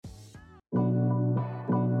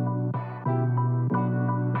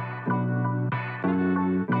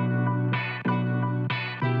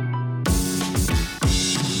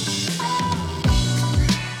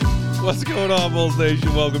What's going on, Bulls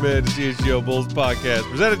Nation? Welcome in to CHGO Bulls Podcast,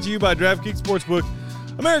 presented to you by DraftKings Sportsbook,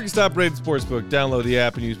 America's top-rated sportsbook. Download the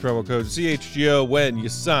app and use promo code CHGO when you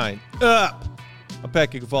sign up. I'm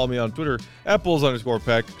Peck. You can follow me on Twitter at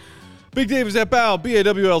Bulls_Peck. Big Dave is at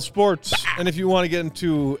BAWL Sports. And if you want to get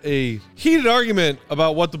into a heated argument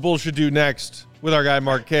about what the Bulls should do next with our guy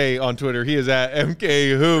Mark K on Twitter, he is at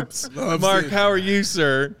MK Hoops. Mark, how are you,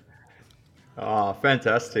 sir?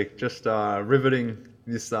 Fantastic. Just riveting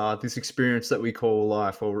this experience that we call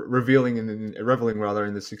life, or reveling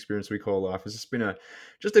in this experience we call life. It's just been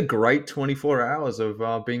just a great 24 hours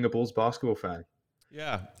of being a Bulls basketball fan.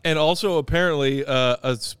 Yeah, and also apparently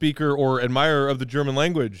a speaker or admirer of the German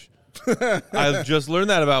language. I just learned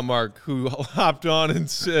that about Mark, who hopped on and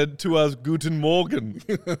said to us, Guten Morgen.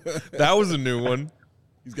 That was a new one.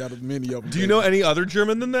 He's got many of them. Do you know any other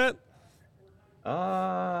German than that?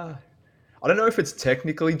 I don't know if it's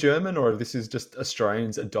technically German or if this is just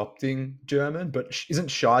Australians adopting German, but isn't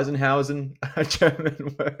Scheisenhausen a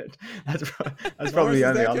German word? That's probably the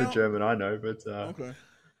only other German I know, but okay.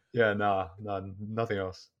 Yeah, nothing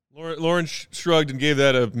else. Lauren shrugged and gave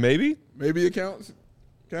that a maybe? Maybe it counts?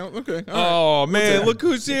 Okay. All right. Man, look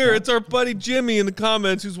who's here. It's our buddy Jimmy in the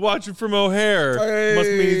comments who's watching from O'Hare. Hey. Must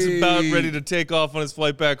mean he's about ready to take off on his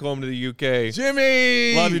flight back home to the UK.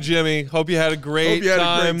 Jimmy! Love you, Jimmy. Hope you had a great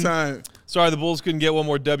time. Sorry the Bulls couldn't get one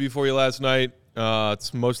more W for you last night.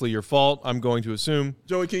 It's mostly your fault, I'm going to assume.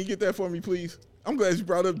 Joey, can you get that for me, please? I'm glad you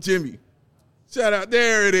brought up Jimmy. Shout out.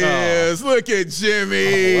 There it is. Look at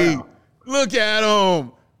Jimmy. Oh, wow. Look at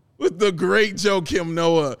him with the great Joakim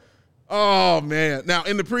Noah. Oh, man. Now,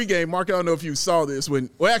 in the pregame, Mark, I don't know if you saw this. When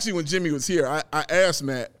Jimmy was here, I asked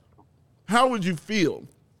Matt, how would you feel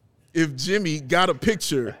if Jimmy got a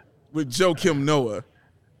picture with Joakim Noah?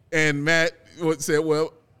 And Matt said,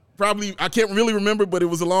 well, probably, I can't really remember, but it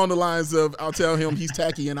was along the lines of, I'll tell him he's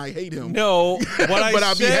tacky and I hate him. No, what I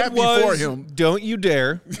I'll said be happy was, for him. Don't you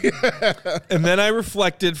dare. And then I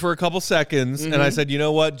reflected for a couple seconds, and I said, you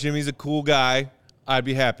know what? Jimmy's a cool guy. I'd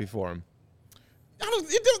be happy for him.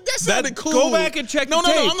 That sounded cool. Go back and check the tape.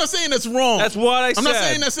 No, I'm not saying that's wrong. That's what I said. I'm not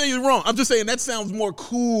saying that's saying you're wrong. I'm just saying that sounds more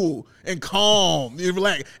cool and calm. You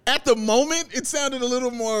relax. At the moment, it sounded a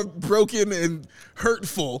little more broken and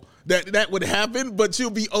hurtful that would happen, but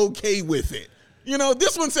you'll be okay with it. You know,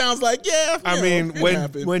 this one sounds like,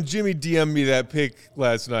 when Jimmy DM'd me that pic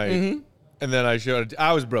last night, and then I showed it,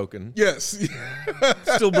 I was broken. Yes.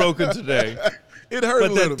 Still broken today. It hurt a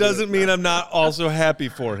little bit. But that doesn't mean I'm not also happy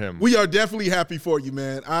for him. We are definitely happy for you,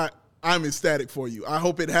 man. I'm ecstatic for you. I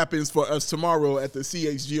hope it happens for us tomorrow at the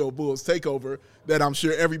CHGO Bulls Takeover that I'm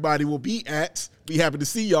sure everybody will be at. Be happy to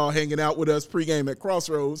see y'all hanging out with us pregame at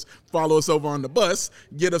Crossroads. Follow us over on the bus.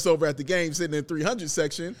 Get us over at the game sitting in 300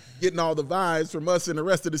 section, getting all the vibes from us and the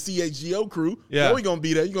rest of the CHGO crew. Yeah. Joey going to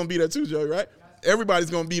be there. You're going to be there too, Joey, right? Everybody's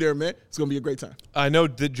going to be there, man. It's going to be a great time. I know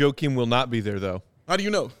that Joakim will not be there, though. How do you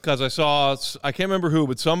know? Because I can't remember who,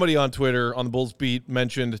 but somebody on Twitter on the Bulls beat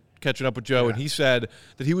mentioned catching up with Joe, and he said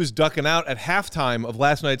that he was ducking out at halftime of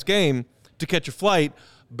last night's game to catch a flight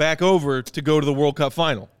back over to go to the World Cup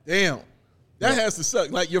final. Damn. That has to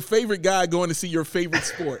suck. Like your favorite guy going to see your favorite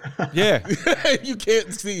sport. Yeah. You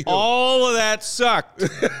can't see him. All of that sucked.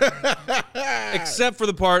 Except for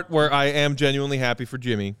the part where I am genuinely happy for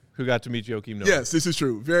Jimmy, who got to meet Joakim Noah. Yes, this is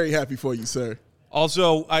true. Very happy for you, sir.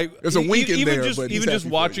 Also, there's a wink in there, but even just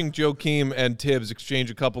watching Joakim and Tibbs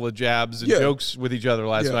exchange a couple of jabs and jokes with each other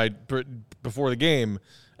last night before the game,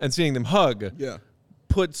 and seeing them hug,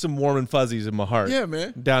 put some warm and fuzzies in my heart. Yeah,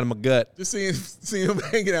 man, down in my gut. Just seeing him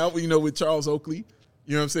hanging out, with Charles Oakley.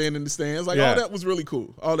 You know what I'm saying, in the stands. All that was really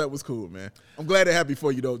cool. All that was cool, man. I'm glad and happy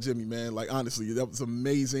for you, though, Jimmy, man. Like, honestly, that was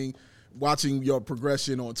amazing watching your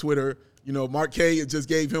progression on Twitter. Mark K just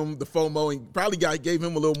gave him the FOMO and probably gave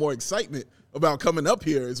him a little more excitement about coming up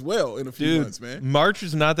here as well in a few months, man. March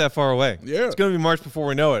is not that far away. Yeah. It's going to be March before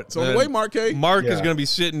we know it. It's on the way, Mark K. Mark is going to be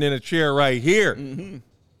sitting in a chair right here. Mm-hmm.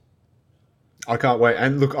 I can't wait.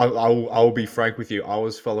 And look, I'll be frank with you. I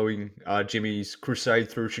was following Jimmy's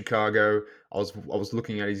crusade through Chicago. I was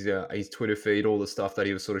looking at his Twitter feed, all the stuff that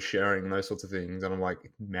he was sort of sharing and those sorts of things. And I'm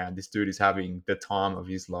like, man, this dude is having the time of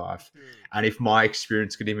his life. And if my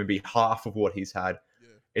experience could even be half of what he's had,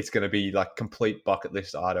 it's going to be like complete bucket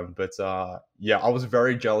list item. But I was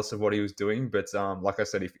very jealous of what he was doing. But like I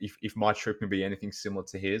said, if my trip can be anything similar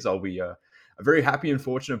to his, I'll be a very happy and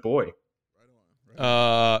fortunate boy.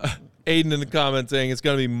 Aiden in the comments saying it's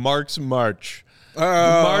going to be Mark's March.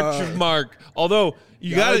 March of Mark. Although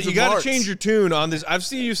you got to change your tune on this. I've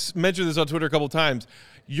seen you mention this on Twitter a couple of times.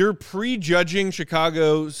 You're prejudging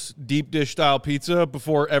Chicago's deep dish style pizza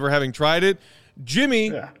before ever having tried it.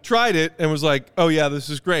 Jimmy tried it and was like, oh, yeah, this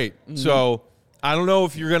is great. Mm-hmm. So I don't know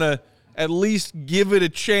if you're going to at least give it a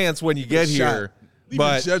chance when you get here. Leave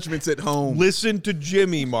your judgments at home. Listen to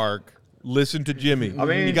Jimmy, Mark. Listen to Jimmy. I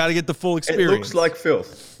mean, you got to get the full experience. It looks like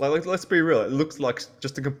filth. Like, let's be real. It looks like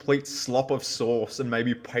just a complete slop of sauce and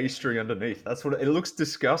maybe pastry underneath. That's what it looks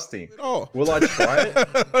disgusting. Oh, will I try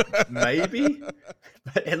it? Maybe,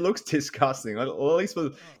 but it looks disgusting. At least,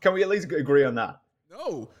 can we at least agree on that?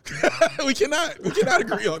 No, we cannot. We cannot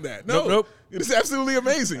agree on that. No, nope. It is absolutely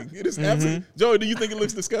amazing. It is absolutely. Joey, do you think it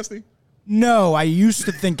looks disgusting? No, I used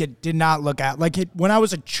to think it did not look at like it when I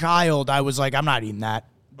was a child. I was like, I'm not eating that.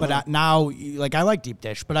 But now, like, I like deep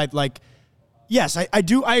dish. But I like, yes, I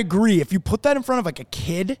do. I agree. If you put that in front of like a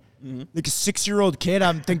kid, like a 6-year-old kid,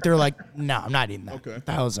 I think they're like, no, I'm not eating that. Okay. What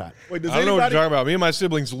the hell is that? Wait, I don't know what you're talking about. Me and my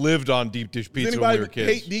siblings lived on deep dish pizza when we were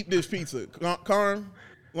kids. Hate deep dish pizza? Karn,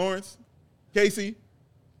 Lawrence, Casey,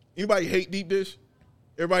 anybody hate deep dish?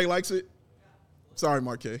 Everybody likes it. Sorry,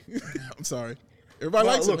 Marquez. I'm sorry. Everybody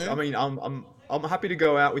likes it, man. I mean, I'm happy to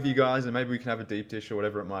go out with you guys, and maybe we can have a deep dish or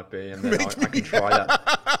whatever it might be, and then I can try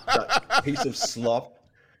that piece of slop.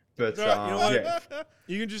 But you know what?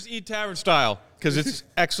 You can just eat tavern style because it's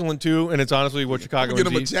excellent too, and it's honestly what Chicagoans eat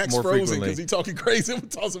more frequently. Get him a Jack's frozen because he's talking crazy. I'm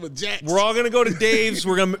toss him a Jack's. We're all gonna go to Dave's.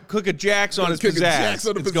 We're gonna cook a Jack's on his pizzazz. Jack's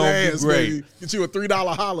on the it's pizzazz, gonna be great. Baby. Get you a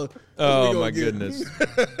 $3 holla. Oh my goodness.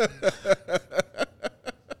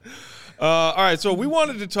 All right, so we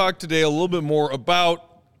wanted to talk today a little bit more about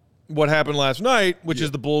what happened last night, which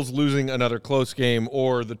is the Bulls losing another close game,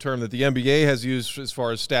 or the term that the NBA has used as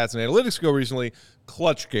far as stats and analytics go recently,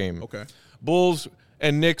 clutch game. Okay. Bulls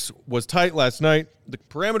and Knicks was tight last night. The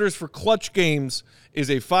parameters for clutch games is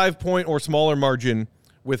a 5-point or smaller margin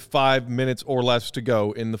with 5 minutes or less to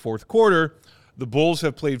go in the fourth quarter. The Bulls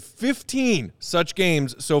have played 15 such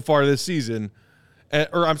games so far this season,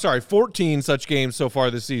 14 such games so far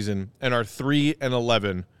this season, and are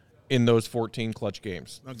 3-11 in those 14 clutch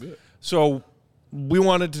games. Not good. So we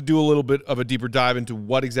wanted to do a little bit of a deeper dive into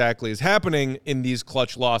what exactly is happening in these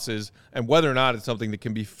clutch losses and whether or not it's something that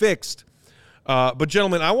can be fixed. But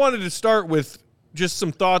gentlemen, I wanted to start with just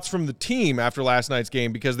some thoughts from the team after last night's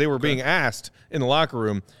game because they were being asked in the locker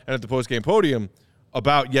room and at the postgame podium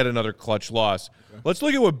about yet another clutch loss. Okay. Let's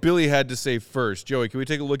look at what Billy had to say first. Joey, can we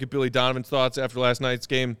take a look at Billy Donovan's thoughts after last night's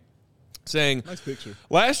game? Saying, nice picture.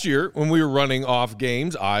 Last year, when we were running off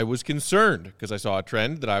games, I was concerned because I saw a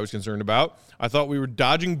trend that I was concerned about. I thought we were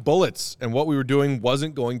dodging bullets, and what we were doing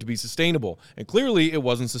wasn't going to be sustainable. And clearly, it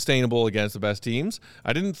wasn't sustainable against the best teams.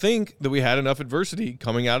 I didn't think that we had enough adversity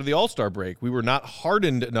coming out of the All-Star break. We were not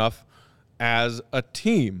hardened enough as a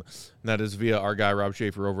team. And that is via our guy, Rob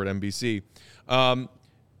Schaefer, over at NBC.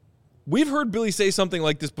 We've heard Billy say something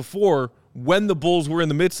like this before when the Bulls were in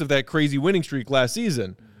the midst of that crazy winning streak last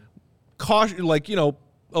season. Caution, like, you know,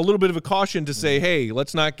 a little bit of a caution to say, hey,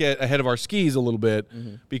 let's not get ahead of our skis a little bit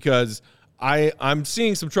because I'm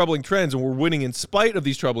seeing some troubling trends and we're winning in spite of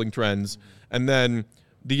these troubling trends. And then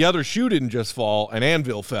the other shoe didn't just fall, an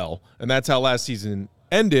anvil fell. And that's how last season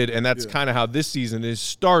ended. And that's kind of how this season is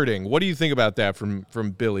starting. What do you think about that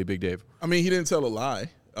from Billy, Big Dave? I mean, he didn't tell a lie.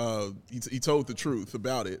 He told the truth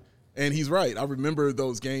about it. And he's right. I remember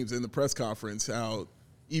those games in the press conference, how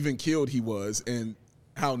even keeled he was and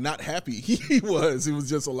how not happy he was. It was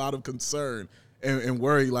just a lot of concern and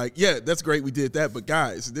worry like, yeah, that's great we did that, but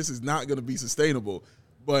guys, this is not going to be sustainable.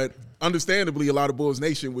 But understandably, a lot of Bulls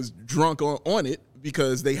Nation was drunk on it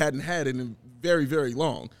because they hadn't had it in very, very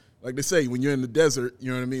long. Like they say, when you're in the desert,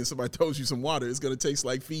 you know what I mean, somebody throws you some water, it's going to taste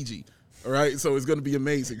like Fiji, all right? So it's going to be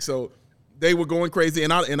amazing. So they were going crazy,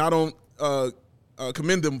 and I don't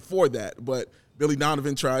commend them for that, but Billy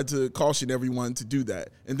Donovan tried to caution everyone to do that.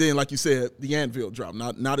 And then, like you said, the anvil dropped.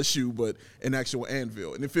 Not a shoe, but an actual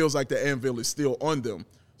anvil. And it feels like the anvil is still on them.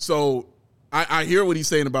 So I hear what he's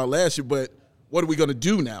saying about last year, but what are we going to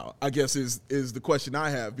do now, I guess, is the question I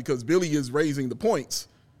have. Because Billy is raising the points,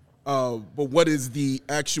 but what is the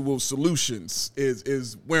actual solutions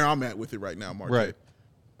is where I'm at with it right now, Mark. Right.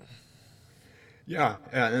 Yeah,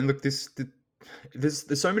 and look,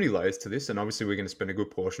 there's so many layers to this, and obviously we're going to spend a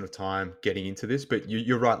good portion of time getting into this, but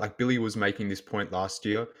you're right. Like Billy was making this point last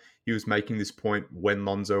year. He was making this point when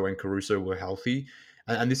Lonzo and Caruso were healthy,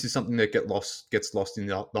 and this is something that gets lost in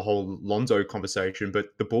the whole Lonzo conversation.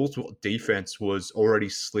 But the Bulls' defense was already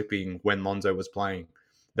slipping when Lonzo was playing.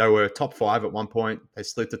 They were top 5 at one point. They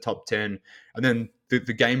slipped to top 10. And then the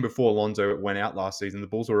game before Lonzo went out last season, the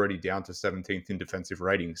Bulls were already down to 17th in defensive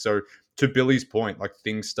rating. So to Billy's point, like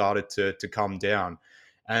things started to come down.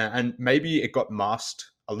 And maybe it got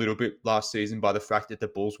masked a little bit last season by the fact that the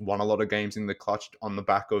Bulls won a lot of games in the clutch on the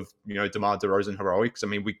back of, DeMar DeRozan heroics. I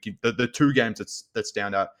mean, the two games that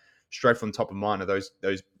stand out straight from the top of mind are those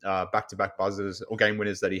back-to-back buzzers or game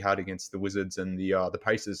winners that he had against the Wizards and the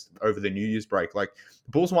Pacers over the New Year's break. Like,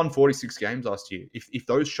 the Bulls won 46 games last year. If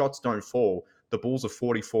those shots don't fall, the Bulls are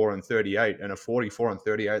 44-38, and a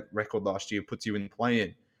 44-38 record last year puts you in the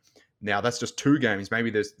play-in. Now, that's just two games. Maybe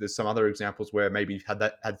there's some other examples where maybe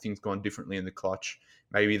had things gone differently in the clutch,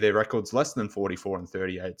 maybe their record's less than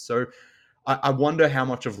 44-38. So I wonder how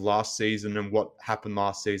much of last season and what happened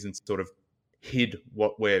last season sort of hid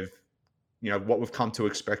what we've come to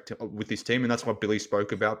expect with this team. And that's what Billy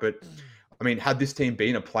spoke about. But I mean, had this team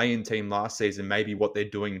been a play-in team last season, maybe what they're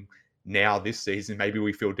doing now this season, maybe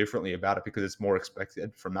we feel differently about it because it's more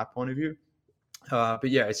expected from that point of view. But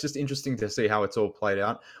yeah, it's just interesting to see how it's all played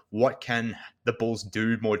out. What can the Bulls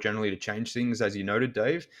do more generally to change things, as you noted,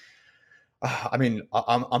 Dave? I mean,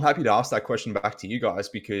 I'm happy to ask that question back to you guys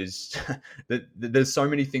because there's so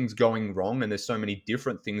many things going wrong and there's so many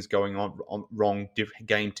different things going on wrong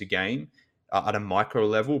game to game at a micro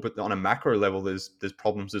level, but on a macro level, there's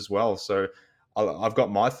problems as well. So I've got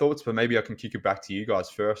my thoughts, but maybe I can kick it back to you guys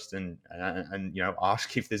first and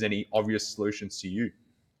ask if there's any obvious solutions to you.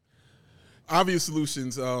 Obvious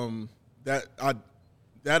solutions that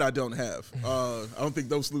I don't have. I don't think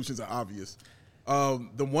those solutions are obvious.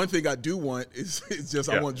 The one thing I do want is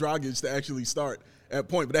I want Dragic to actually start at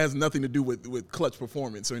point, but that has nothing to do with clutch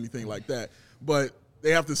performance or anything like that. But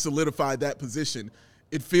they have to solidify that position.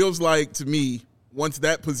 It feels like to me, once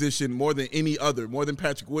that position, more than any other, more than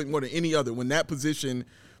Patrick Wood, more than any other, when that position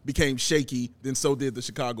became shaky, then so did the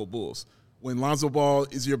Chicago Bulls. When Lonzo Ball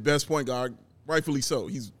is your best point guard, rightfully so,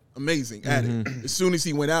 he's amazing at it. As soon as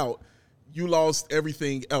he went out, you lost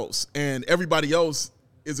everything else. And everybody else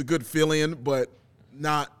is a good fill-in, but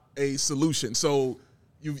not a solution. So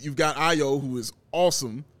you've got Ayo, who is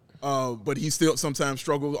awesome, but he still sometimes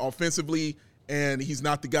struggles offensively, and he's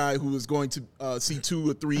not the guy who is going to see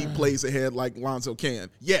 2 or 3 plays ahead like Lonzo can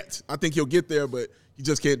yet. I think he'll get there, but he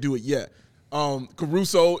just can't do it yet.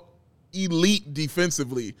 Caruso, elite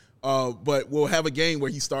defensively, but will have a game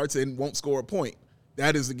where he starts and won't score a point.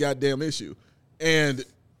 That is the goddamn issue. And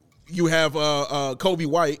you have Kobe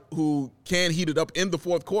White, who can heat it up in the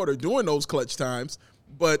fourth quarter during those clutch times,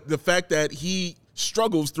 but the fact that he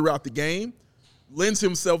struggles throughout the game lends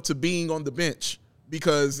himself to being on the bench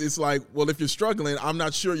because it's like, well, if you're struggling, I'm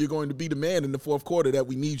not sure you're going to be the man in the fourth quarter that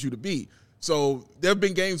we need you to be. So there have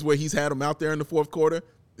been games where he's had him out there in the fourth quarter.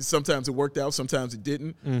 Sometimes it worked out, sometimes it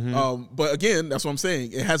didn't. But again, that's what I'm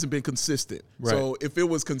saying. It hasn't been consistent. Right. So if it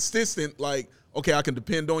was consistent, like, okay, I can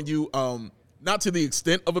depend on you, not to the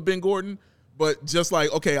extent of a Ben Gordon, but just like,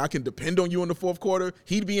 okay, I can depend on you in the fourth quarter,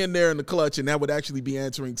 he'd be in there in the clutch, and that would actually be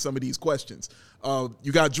answering some of these questions.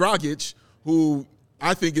 You got Dragic, who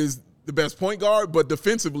I think is the best point guard, but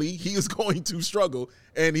defensively, he is going to struggle,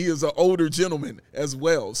 and he is an older gentleman as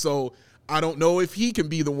well. So I don't know if he can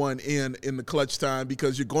be the one in the clutch time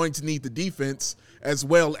because you're going to need the defense as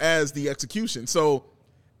well as the execution. So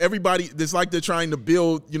everybody, it's like they're trying to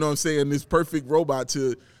build, this perfect robot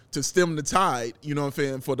to stem the tide,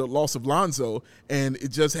 for the loss of Lonzo, and it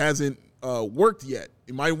just hasn't worked yet.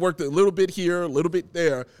 It might have worked a little bit here, a little bit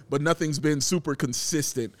there, but nothing's been super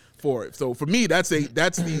consistent for it. So for me, that's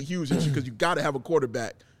the huge issue because you got to have a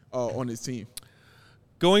quarterback on this team.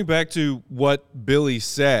 Going back to what Billy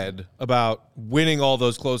said about winning all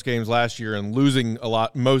those close games last year and losing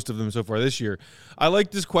most of them so far this year, I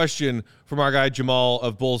like this question from our guy Jamal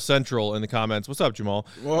of Bulls Central in the comments. What's up, Jamal?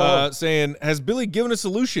 Saying, has Billy given a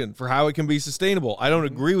solution for how it can be sustainable? I don't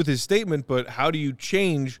agree with his statement, but how do you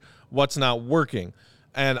change what's not working?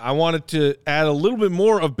 And I wanted to add a little bit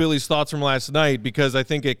more of Billy's thoughts from last night because I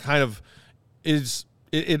think it kind of is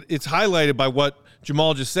it's highlighted by what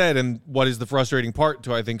Jamal just said and what is the frustrating part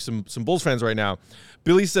to, I think, some Bulls fans right now.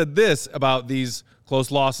 Billy said this about these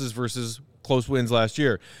close losses versus close wins last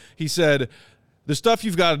year. He said, the stuff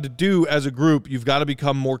you've got to do as a group, you've got to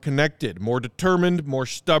become more connected, more determined, more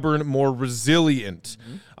stubborn, more resilient.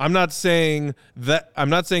 I'm not saying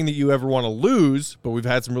that you ever want to lose, but we've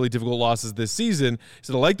had some really difficult losses this season. He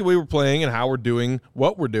said, I like the way we're playing and how we're doing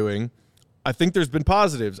what we're doing. I think there's been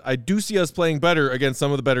positives. I do see us playing better against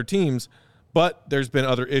some of the better teams, but there's been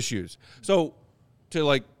other issues. So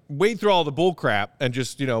to wade through all the bull crap and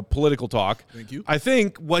just, political talk. Thank you. I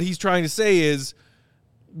think what he's trying to say is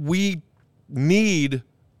we need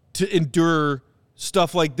to endure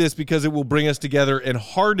stuff like this because it will bring us together and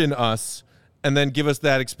harden us and then give us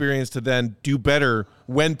that experience to then do better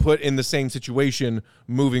when put in the same situation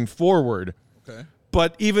moving forward. Okay.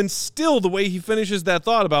 But even still, the way he finishes that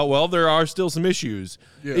thought about, well, there are still some issues.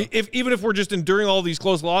 Yeah. Even if we're just enduring all these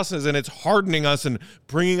close losses and it's hardening us and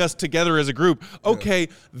bringing us together as a group, okay,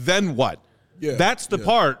 then what? Yeah. That's the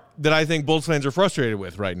part that I think Bulls fans are frustrated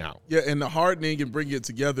with right now. Yeah, and the hardening and bringing it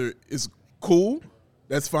together is cool.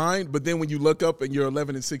 That's fine. But then when you look up and you're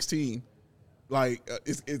 11-16, like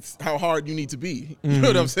it's how hard you need to be. You know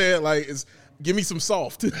what I'm saying? Like, give me some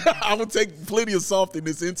soft. I would take plenty of soft in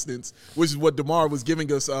this instance, which is what DeMar was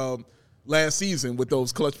giving us last season with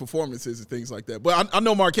those clutch performances and things like that. But I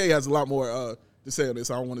know Marquet has a lot more to say on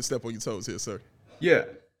this. I don't want to step on your toes here, sir. Yeah.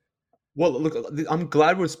 Well, look, I'm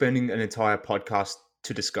glad we're spending an entire podcast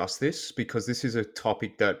to discuss this, because this is a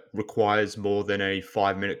topic that requires more than a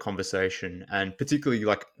 5-minute conversation. And particularly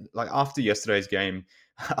like after yesterday's game,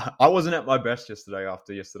 I wasn't at my best yesterday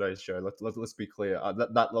after yesterday's show. Let's be clear.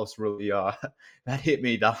 That loss really that hit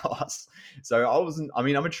me, that loss. So I'm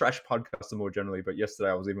a trash podcaster more generally, but yesterday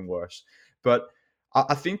I was even worse. But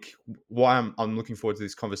I think why I'm looking forward to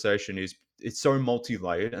this conversation is it's so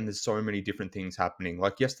multi-layered and there's so many different things happening.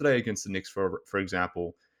 Like yesterday against the Knicks, for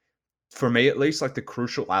example, for me at least, like the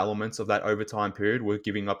crucial elements of that overtime period were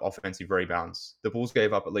giving up offensive rebounds. The Bulls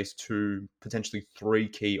gave up at least 2, potentially 3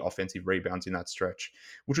 key offensive rebounds in that stretch,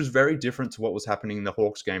 which was very different to what was happening in the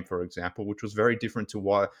Hawks game, for example, which was very different to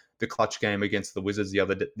what the clutch game against the Wizards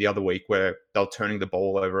the other week, where they were turning the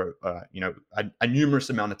ball over, a numerous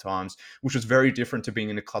amount of times, which was very different to being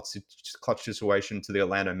in a clutch situation to the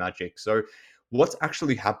Orlando Magic. So what's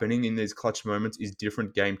actually happening in these clutch moments is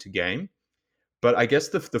different game to game. But I guess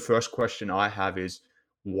the first question I have is,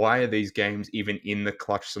 why are these games even in the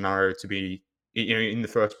clutch scenario to be, in the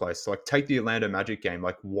first place? So like, take the Orlando Magic game.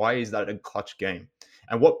 Like, why is that a clutch game?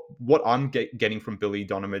 And what I'm getting from Billy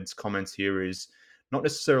Donovan's comments here is not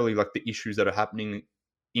necessarily like the issues that are happening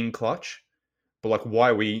in clutch, but like, why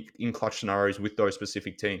are we in clutch scenarios with those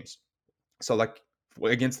specific teams? So like,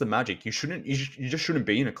 against the Magic, you just shouldn't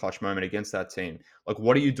be in a clutch moment against that team. Like,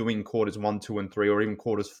 what are you doing in quarters 1, 2, and 3, or even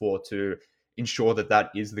quarters 4 to ensure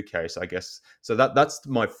that is the case, I guess? So that's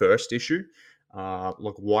my first issue.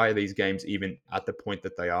 Look, why are these games even at the point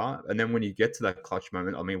that they are? And then when you get to that clutch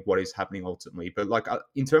moment, I mean, what is happening ultimately? But like,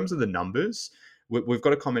 in terms of the numbers, we've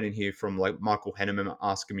got a comment in here from like Michael Henneman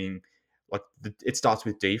asking me, like, it starts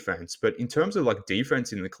with defense. But in terms of like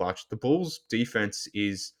defense in the clutch, the Bulls defense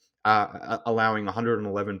is allowing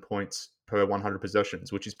 111 points per 100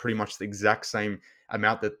 possessions, which is pretty much the exact same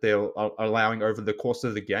amount that they're allowing over the course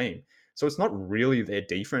of the game. So it's not really their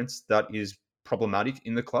defense that is problematic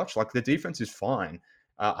in the clutch. Like, the defense is fine.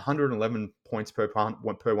 111 points per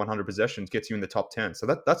 100 possessions gets you in the top 10. So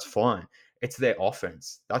that's fine. It's their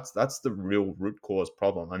offense. That's the real root cause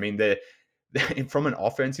problem. I mean, they're from an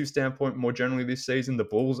offensive standpoint, more generally this season, the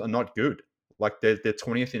Bulls are not good. Like, they're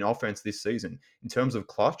 20th in offense this season. In terms of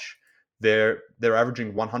clutch, they're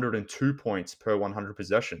averaging 102 points per 100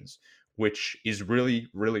 possessions, which is really,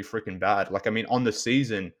 really freaking bad. Like, I mean, on the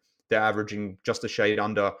season, they're averaging just a shade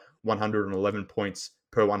under 111 points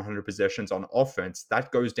per 100 possessions on offense.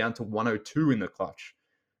 That goes down to 102 in the clutch.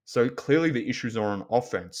 So clearly the issues are on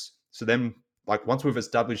offense. So then, like, once we've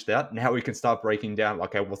established that, now we can start breaking down,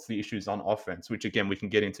 like, okay, what's the issues on offense, which again, we can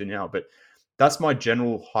get into now. But that's my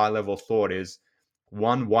general high level thought is,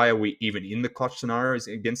 one, why are we even in the clutch scenarios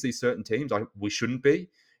against these certain teams? Like, we shouldn't be.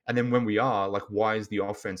 And then when we are, like, why is the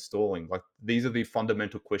offense stalling? Like, these are the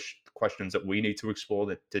fundamental questions that we need to explore,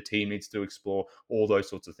 that the team needs to explore, all those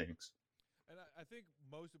sorts of things. And I think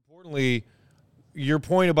most importantly, your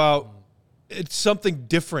point about it's something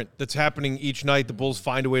different that's happening each night. The Bulls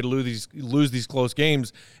find a way to lose these close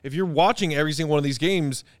games. If you're watching every single one of these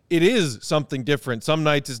games, it is something different. Some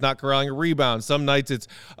nights it's not corralling a rebound. Some nights it's,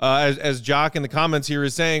 as Jock in the comments here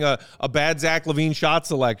is saying, a bad Zach LaVine shot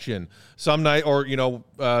selection. Some night, or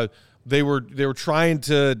they were trying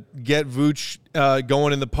to get Vooch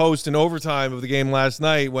going in the post in overtime of the game last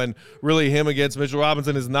night, when really him against Mitchell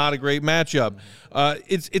Robinson is not a great matchup.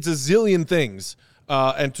 It's a zillion things.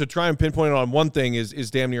 And to try and pinpoint it on one thing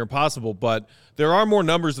is damn near impossible. But there are more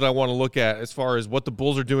numbers that I want to look at as far as what the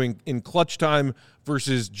Bulls are doing in clutch time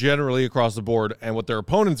versus generally across the board, and what their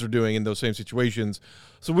opponents are doing in those same situations.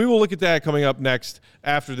 So we will look at that coming up next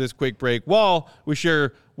after this quick break, while we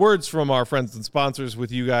share words from our friends and sponsors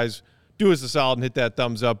with you guys. Do us a solid and hit that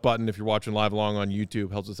thumbs up button if you're watching live along on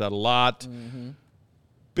YouTube. Helps us out a lot. Mm-hmm.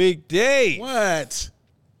 Big day. What?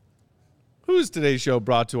 Who's today's show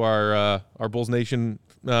brought to our Bulls Nation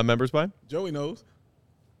members by? Joey knows.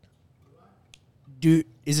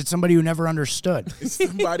 Is it somebody who never understood? It's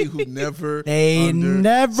somebody who never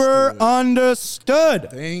never understood.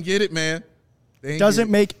 They ain't get it, man.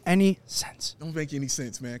 Doesn't make any sense. Don't make any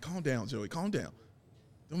sense, man. Calm down, Joey. Calm down.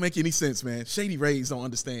 Don't make any sense, man. Shady Rays don't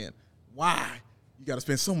understand. Why? You got to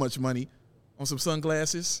spend so much money on some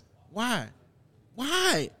sunglasses. Why?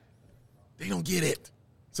 They don't get it.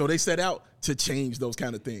 So they set out to change those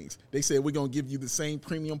kind of things. They said, we're going to give you the same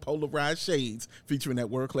premium polarized shades featuring that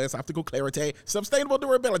world-class optical clarity, sustainable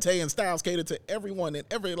durability, and styles catered to everyone and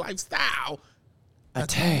every lifestyle.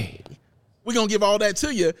 We're going to give all that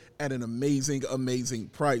to you at an amazing, amazing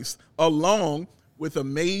price, along with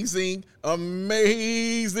amazing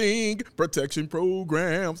protection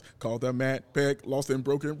programs called the Matte Pack, lost and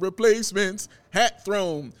broken replacements, hat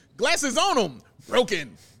thrown, glasses on them,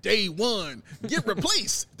 broken, day one, get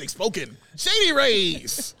replaced, they spoken, Shady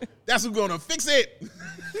Rays. That's who's going to fix it.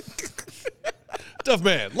 Tough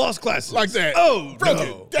man, lost glasses. Like that. Oh, broken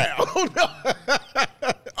no. down.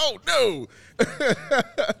 Oh, no.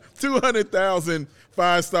 200,000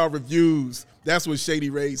 5-star reviews. That's what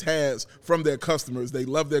Shady Rays has from their customers. They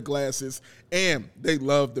love their glasses, and they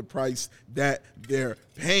love the price that they're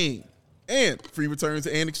paying. And free returns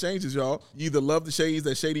and exchanges, y'all. You either love the shades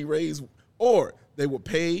at Shady Rays, or they will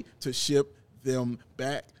pay to ship them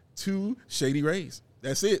back to Shady Rays.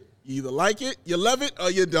 That's it. You either like it, you love it,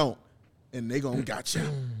 or you don't. And they gonna gotcha.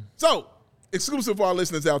 So, exclusive for our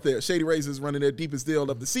listeners out there, Shady Rays is running their deepest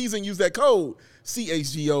deal of the season. Use that code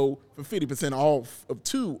CHGO for 50% off of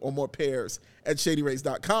 2 or more pairs at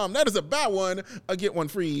ShadyRays.com. That is a buy one, or get one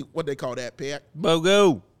free. What they call that, Pack?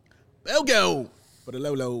 BOGO. BOGO for the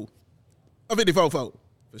low. A 54-4 for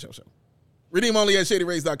show. Redeem only at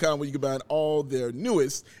ShadyRays.com, where you can buy all their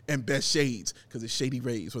newest and best shades, because it's Shady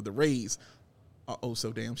Rays, where the Rays are oh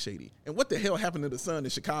so damn shady. And what the hell happened to the sun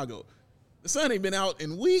in Chicago? The sun ain't been out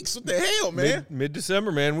in weeks. What the hell, man?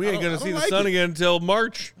 Mid-December, man. We ain't going to see the like sun it. again until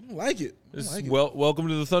March. I don't like it. Welcome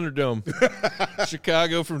to the Thunderdome.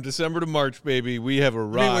 Chicago from December to March, baby. We have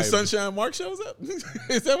arrived. You mean when Sunshine Mark shows up? Is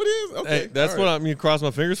that what it is? Okay. Hey, that's what I'm going to cross my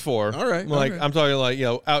fingers for. All right. I'm talking like,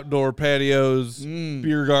 outdoor patios,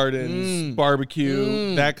 beer gardens,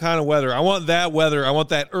 barbecue, that kind of weather. I want that weather. I want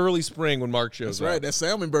that early spring when Mark shows up. That's right. That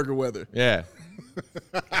salmon burger weather. Yeah.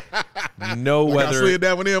 No weather. I slid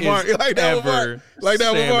that one in, Mark. Like that one, Mark. Like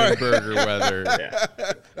that one, Mark. Burger weather. Yeah.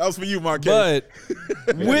 That was for you, Mark. But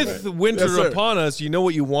with winter Yes, sir. upon us, you know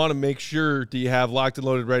what you want to make sure that you have locked and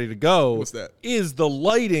loaded, ready to go. What's that? Is the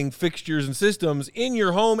lighting fixtures and systems in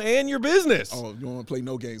your home and your business. Oh, you want to play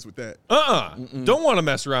no games with that? Don't want to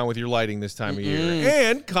mess around with your lighting this time of year.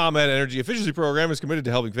 And ComEd Energy Efficiency Program is committed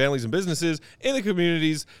to helping families and businesses in the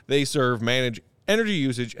communities they serve manage energy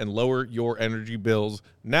usage and lower your energy bills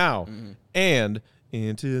now and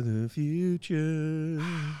into the future.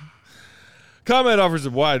 ComEd offers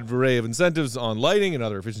a wide array of incentives on lighting and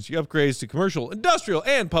other efficiency upgrades to commercial, industrial,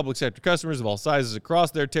 and public sector customers of all sizes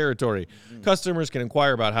across their territory. Customers can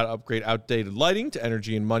inquire about how to upgrade outdated lighting to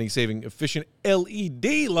energy and money-saving efficient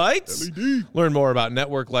LED lights. Learn more about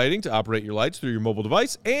network lighting to operate your lights through your mobile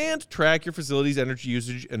device and track your facility's energy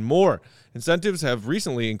usage and more. Incentives have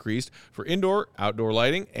recently increased for indoor, outdoor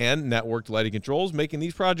lighting, and networked lighting controls, making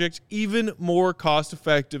these projects even more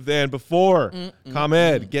cost-effective than before.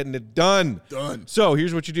 ComEd, getting it done. So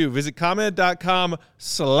here's what you do. Visit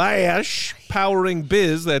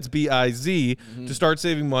ComEd.com/poweringbiz, that's B-I-Z, to start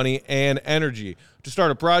saving money and energy. To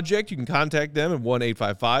start a project, you can contact them at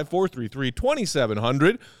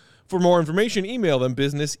 1-855-433-2700. For more information, email them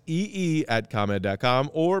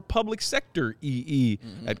businessee@comed.com or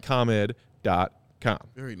publicsectoree@comed.com.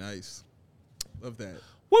 Very nice. Love that.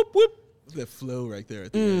 Whoop, whoop. Love that flow right there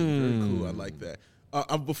at the end. Very cool. I like that.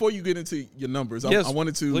 Before you get into your numbers, Yes, I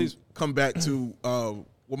wanted to please. come back to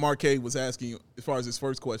what Marquet was asking as far as his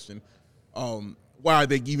first question. Why are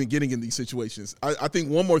they even getting in these situations? I think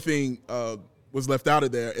one more thing was left out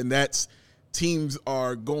of there, and that's teams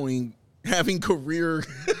are having career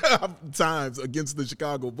times against the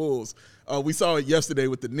Chicago Bulls. We saw it yesterday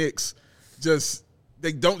with the Knicks.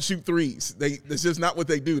 They don't shoot threes. That's just not what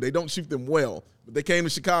they do. They don't shoot them well. But they came to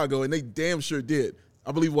Chicago, and they damn sure did.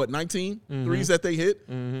 I believe, 19 threes that they hit?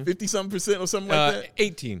 50-something% or something like that?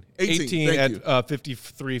 18 Thank at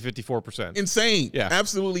 53, 54%. Insane. Yeah.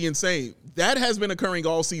 Absolutely insane. That has been occurring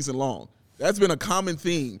all season long. That's been a common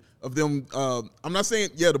theme of them. I'm not saying,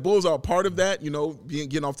 the Bulls are a part of that,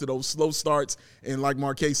 getting off to those slow starts and, like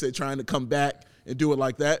Marquez said, trying to come back and do it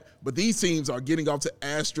like that. But these teams are getting off to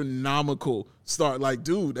astronomical start. Like,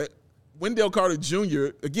 dude, that Wendell Carter Jr.,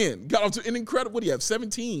 again, got off to an incredible, what do you have,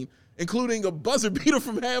 17, including a buzzer beater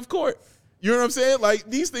from half court. You know what I'm saying? Like,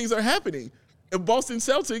 these things are happening. And Boston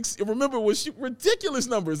Celtics, remember, was ridiculous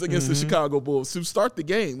numbers against the Chicago Bulls to start the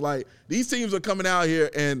game. Like, these teams are coming out here,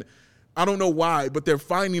 and I don't know why, but they're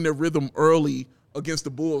finding their rhythm early against the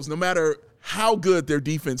Bulls. No matter how good their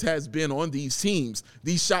defense has been on these teams,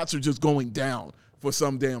 these shots are just going down for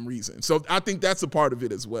some damn reason. So I think that's a part of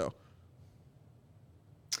it as well.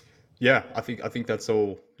 Yeah, I think that's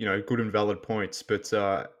all, good and valid points. But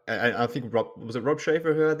I think was it Rob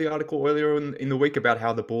Schaefer who had the article earlier in the week about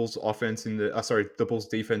how the Bulls the Bulls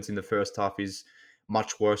defense in the first half is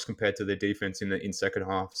much worse compared to their defense in second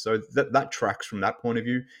half. So that tracks from that point of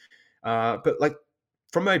view. But like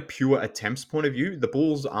from a pure attempts point of view, the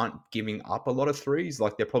Bulls aren't giving up a lot of threes.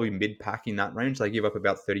 Like they're probably mid-pack in that range. They give up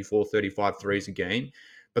about 34, 35 threes a game.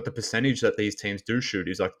 But the percentage that these teams do shoot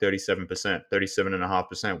is like 37%,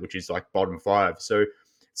 37.5%, which is like bottom 5. So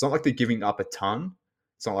it's not like they're giving up a ton.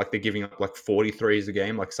 It's not like they're giving up like 40 threes a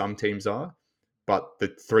game like some teams are. But the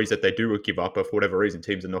threes that they do give up, for whatever reason,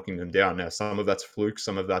 teams are knocking them down. Now, some of that's fluke,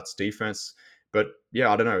 some of that's defense. But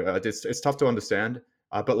yeah, I don't know. It's tough to understand.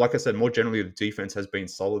 But like I said, more generally, the defense has been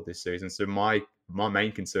solid this season. So my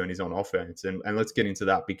main concern is on offense. And let's get into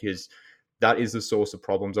that because that is the source of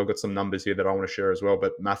problems. I've got some numbers here that I want to share as well.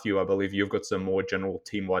 But Matthew, I believe you've got some more general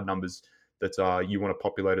team-wide numbers that you want to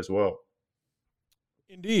populate as well.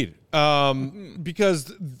 Indeed.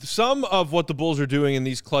 Because some of what the Bulls are doing in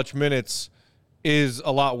these clutch minutes is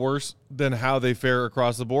a lot worse than how they fare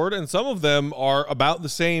across the board. And some of them are about the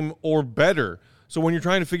same or better. So when you're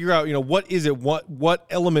trying to figure out, what is it, what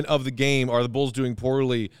element of the game are the Bulls doing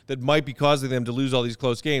poorly that might be causing them to lose all these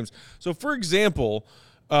close games? So, for example,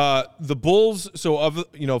 the Bulls,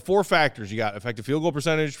 of 4 factors, you got effective field goal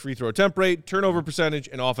percentage, free throw attempt rate, turnover percentage,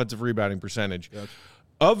 and offensive rebounding percentage. Gotcha.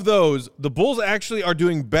 Of those, the Bulls actually are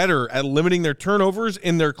doing better at limiting their turnovers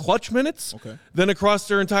in their clutch minutes than across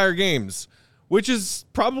their entire games, which is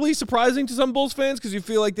probably surprising to some Bulls fans because you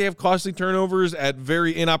feel like they have costly turnovers at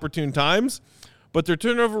very inopportune times. But their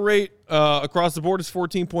turnover rate across the board is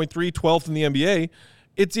 14.3, 12th in the NBA.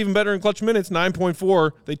 It's even better in clutch minutes,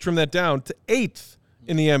 9.4. They trim that down to 8th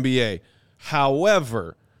in the NBA.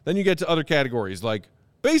 However, then you get to other categories like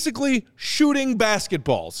basically shooting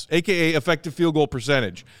basketballs, a.k.a. effective field goal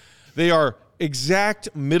percentage. They are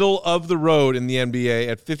exact middle of the road in the NBA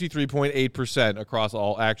at 53.8% across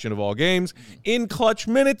all action of all games. In clutch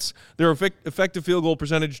minutes, their effective field goal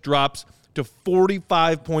percentage drops to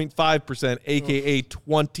 45.5%, a.k.a.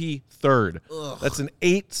 23rd. That's an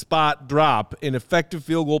 8-spot drop in effective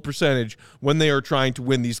field goal percentage when they are trying to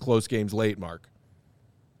win these close games late, Mark.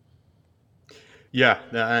 Yeah,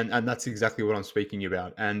 and that's exactly what I'm speaking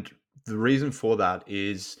about. And the reason for that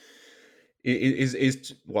is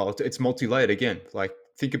it's multi-layered again. Like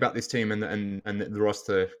think about this team and the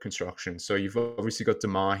roster construction. So you've obviously got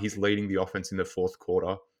DeMar. He's leading the offense in the fourth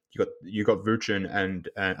quarter. You got Vucevic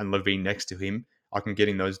and Levine next to him. I can get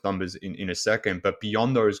in those numbers in a second. But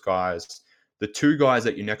beyond those guys, the 2 guys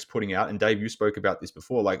that you're next putting out, and Dave, you spoke about this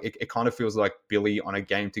before, like it kind of feels like Billy on a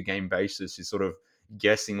game-to-game basis is sort of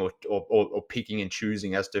guessing or picking and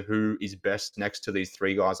choosing as to who is best next to these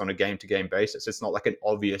 3 guys on a game-to-game basis. It's not like an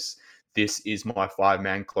obvious, this is my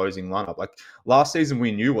 5-man closing lineup. Like last season,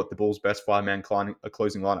 we knew what the Bulls' best 5-man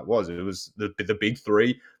closing lineup was. It was the big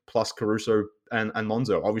 3 plus Caruso and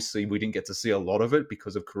Lonzo. Obviously, we didn't get to see a lot of it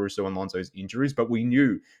because of Caruso and Lonzo's injuries, but we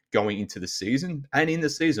knew going into the season and in the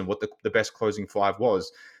season what the best closing 5 was.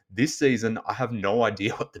 This season, I have no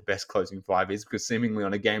idea what the best closing 5 is because seemingly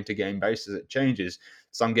on a game-to-game basis, it changes.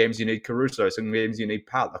 Some games you need Caruso, some games you need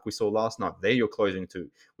Pat, like we saw last night. They're your closing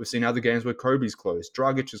 2. We've seen other games where Kobe's closed,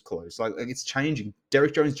 Dragic is closed. Like it's changing.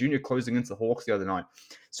 Derrick Jones Jr. closed against the Hawks the other night.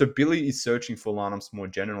 So Billy is searching for lineups more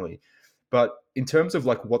generally. But in terms of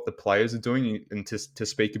like what the players are doing, and to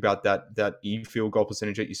speak about that field goal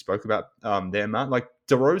percentage that you spoke about there, Matt, like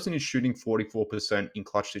DeRozan is shooting 44% in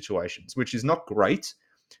clutch situations, which is not great.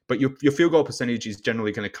 But your field goal percentage is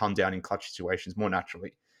generally going to come down in clutch situations more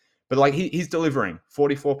naturally. But like he's delivering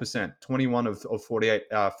 44%, 21 of 48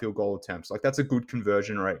 field goal attempts. Like that's a good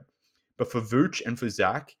conversion rate. But for Vooch and for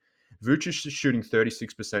Zach, Vooch is shooting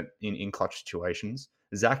 36% in clutch situations.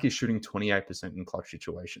 Zach is shooting 28% in clutch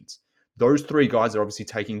situations. Those 3 guys are obviously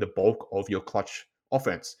taking the bulk of your clutch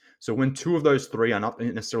offense. So when 2 of those 3 are not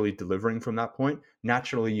necessarily delivering from that point,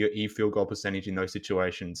 naturally your field goal percentage in those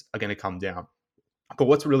situations are going to come down. But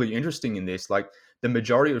what's really interesting in this, like the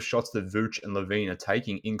majority of shots that Vooch and Levine are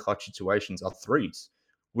taking in clutch situations are 3s,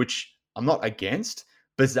 which I'm not against,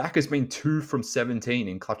 but Zach has been 2 from 17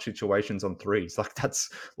 in clutch situations on 3s. Like that's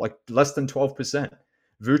like less than 12%.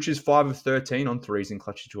 Vooch is 5 of 13 on 3s in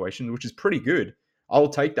clutch situations, which is pretty good. I'll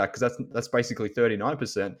take that because that's basically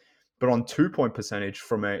 39%. But on 2-point percentage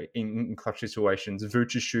from in clutch situations,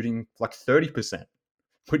 Vooch is shooting like 30%.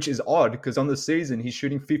 Which is odd because on the season, he's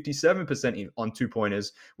shooting 57% on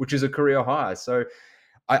 2-pointers, which is a career high. So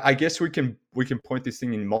I guess we can point this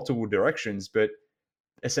thing in multiple directions, but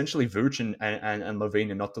essentially Vooch and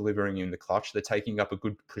Levine are not delivering in the clutch. They're taking up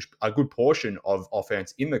a good portion of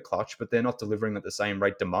offense in the clutch, but they're not delivering at the same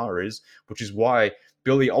rate DeMar is, which is why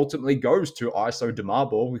Billy ultimately goes to ISO DeMar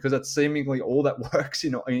ball, because that's seemingly all that works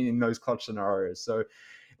in those clutch scenarios. So,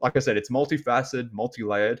 like I said, it's multifaceted,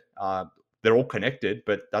 multi-layered. They're all connected,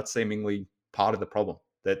 but that's seemingly part of the problem,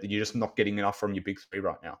 that you're just not getting enough from your big three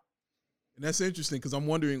right now. And that's interesting, because I'm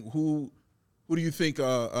wondering who do you think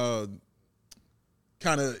kind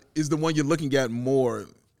of is the one you're looking at more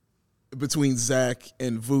between Zach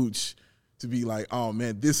and Vooch to be like, oh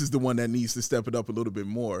man, this is the one that needs to step it up a little bit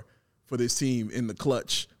more for this team in the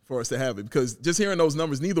clutch for us to have it. Because just hearing those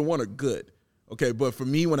numbers, neither one are good. Okay, but for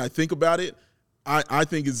me, when I think about it, I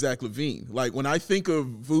think it's Zach LaVine. Like when I think of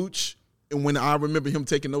Vooch and when I remember him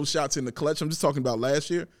taking those shots in the clutch, I'm just talking about last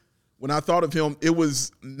year. When I thought of him, it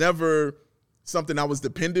was never something I was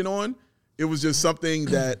dependent on. It was just something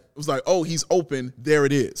that was like, oh, he's open. There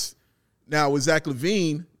it is. Now with Zach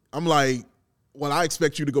LaVine, I'm like, well, I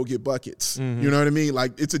expect you to go get buckets. Mm-hmm. You know what I mean?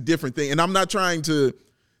 Like it's a different thing. And I'm not trying to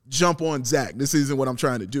jump on Zach. This isn't what I'm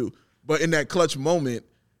trying to do. But in that clutch moment,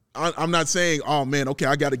 I'm not saying, oh man, okay,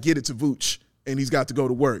 I got to get it to Vooch and he's got to go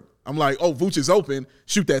to work. I'm like, oh, Vooch is open.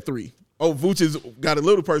 Shoot that three. Oh, Vooch has got a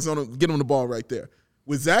little person on him. Get him the ball right there.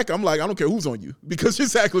 With Zach, I'm like, I don't care who's on you because you're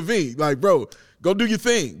Zach LaVine. Like, bro, go do your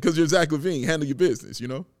thing because you're Zach LaVine. Handle your business,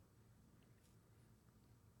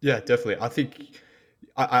 Yeah, definitely. I think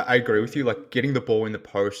I agree with you. Like getting the ball in the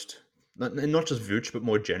post, and not just Vooch, but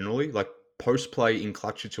more generally, like post play in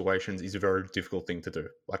clutch situations is a very difficult thing to do,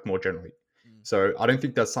 like more generally. So I don't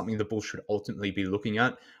think that's something the Bulls should ultimately be looking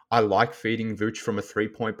at. I like feeding Vooch from a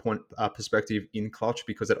three-point perspective in clutch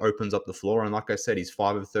because it opens up the floor. And like I said, he's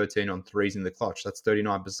 5 of 13 on threes in the clutch. That's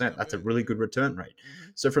 39%. That's a really good return rate.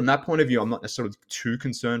 So from that point of view, I'm not necessarily too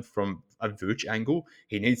concerned from a Vooch angle.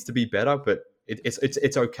 He needs to be better, but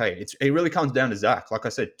it's okay. It really comes down to Zach. Like I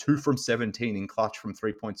said, 2 from 17 in clutch from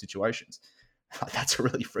three-point situations. That's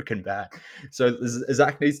really freaking bad. So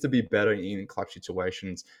Zach needs to be better in clutch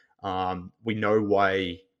situations. We know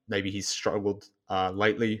why maybe he's struggled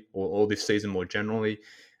lately or this season more generally.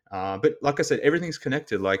 But like I said, everything's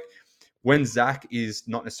connected. Like when Zach is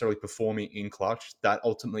not necessarily performing in clutch, that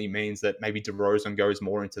ultimately means that maybe DeRozan goes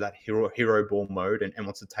more into that hero ball mode and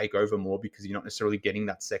wants to take over more because you're not necessarily getting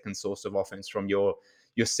that second source of offense from your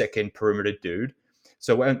second perimeter dude.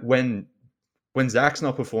 So when Zach's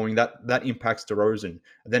not performing, that impacts DeRozan.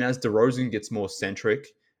 And then as DeRozan gets more centric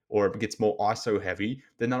or gets more ISO heavy,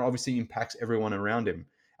 then that obviously impacts everyone around him.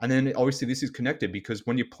 And then obviously this is connected because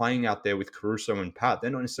when you're playing out there with Caruso and Pat, they're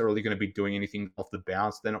not necessarily going to be doing anything off the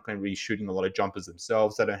bounce. They're not going to be shooting a lot of jumpers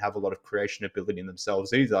themselves. They don't have a lot of creation ability in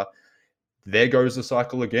themselves either. There goes the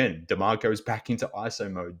cycle again. DeMar goes back into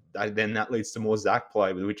ISO mode. Then that leads to more Zach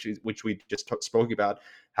play, which we just spoke about,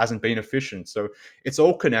 hasn't been efficient. So it's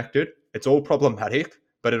all connected. It's all problematic,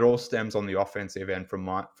 but it all stems on the offensive end from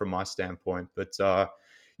my standpoint. But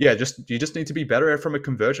you just need to be better from a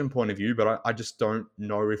conversion point of view. But I just don't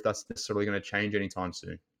know if that's necessarily going to change anytime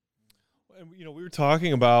soon. And, we were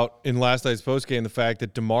talking about in last night's postgame the fact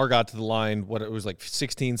that DeMar got to the line, it was like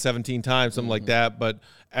 16, 17 times, something like that. But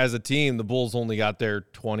as a team, the Bulls only got there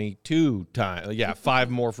 22 times. Yeah, 5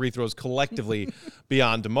 more free throws collectively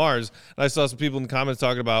beyond DeMar's. And I saw some people in the comments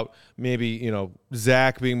talking about maybe,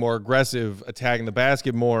 Zach being more aggressive, attacking the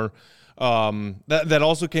basket more. That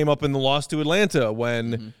also came up in the loss to Atlanta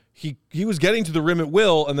when he was getting to the rim at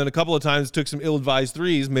will, and then a couple of times took some ill-advised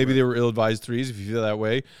threes. Maybe they were ill-advised threes, if you feel that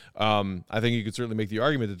way. I think you could certainly make the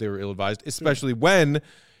argument that they were ill-advised, especially when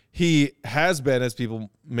he has been, as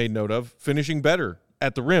people made note of, finishing better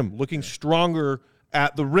at the rim, looking stronger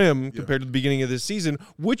at the rim compared to the beginning of this season,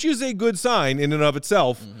 which is a good sign in and of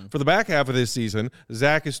itself for the back half of this season.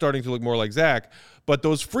 Zach is starting to look more like Zach, but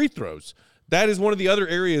those free throws, that is one of the other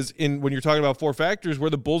areas when you're talking about 4 factors where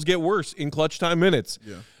the Bulls get worse in clutch time minutes.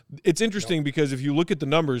 Yeah. It's interesting because if you look at the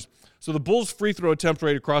numbers, so the Bulls' free throw attempt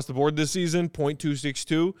rate across the board this season,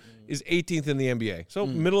 .262, is 18th in the NBA. So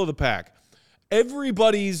middle of the pack.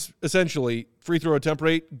 Everybody's essentially free throw attempt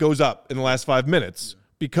rate goes up in the last 5 minutes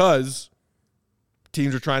because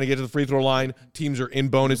teams are trying to get to the free throw line. Teams are in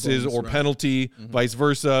bonuses or penalty, vice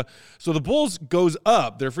versa. So the Bulls goes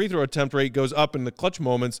up. Their free throw attempt rate goes up in the clutch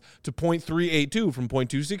moments to .382 from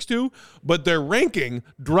 .262, but their ranking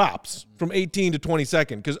drops from 18 to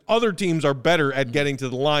 22nd because other teams are better at getting to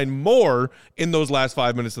the line more in those last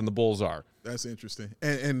 5 minutes than the Bulls are. That's interesting.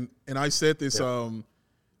 And I said this in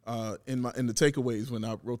the takeaways when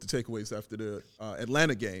I wrote the takeaways after the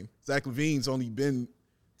Atlanta game. Zach LaVine's only been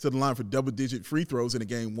to the line for double-digit free throws in a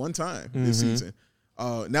game one time this season.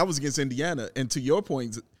 And that was against Indiana. And to your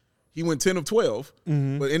point, he went 10 of 12.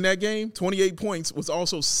 But in that game, 28 points was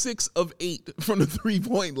also 6 of 8 from the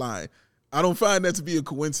 3-point line. I don't find that to be a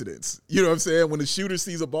coincidence. You know what I'm saying? When the shooter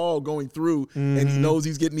sees a ball going through and he knows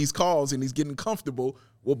he's getting these calls and he's getting comfortable,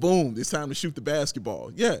 well, boom, it's time to shoot the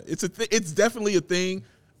basketball. Yeah, it's definitely a thing.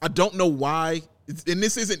 I don't know why. And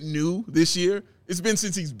this isn't new this year. It's been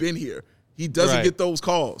since he's been here. He doesn't get those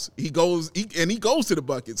calls. He goes to the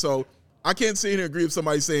bucket. So I can't sit here and agree with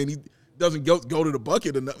somebody saying he doesn't go to the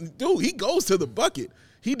bucket or nothing. Dude, he goes to the bucket.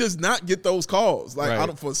 He does not get those calls.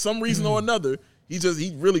 Like for some reason or another,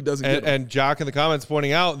 he really doesn't get them. And Jock in the comments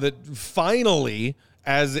pointing out that finally,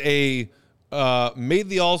 as a made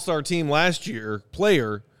the All-Star team last year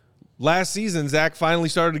player, last season, Zach finally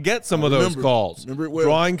started to get some of those calls. Remember it well.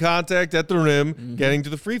 Drawing contact at the rim, getting to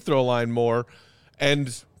the free throw line more.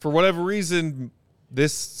 And for whatever reason,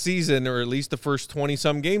 this season, or at least the first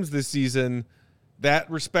 20-some games this season,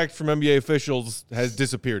 that respect from NBA officials has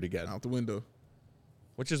disappeared again. Out the window.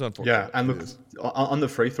 Which is unfortunate. Yeah, and look, on the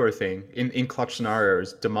free throw thing, in clutch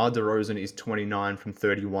scenarios, DeMar DeRozan is 29 from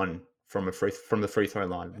 31 from the free throw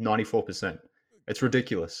line, 94%. It's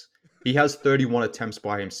ridiculous. He has 31 attempts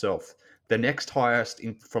by himself. The next highest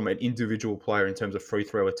from an individual player in terms of free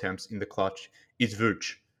throw attempts in the clutch is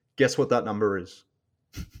Vooch. Guess what that number is?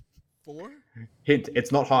 4? Hint,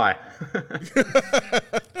 it's not high.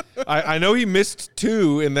 I know he missed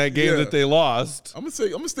 2 in that game that they lost. I'm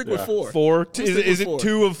gonna stick with 4. 4? Is it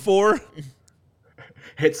 2 of 4?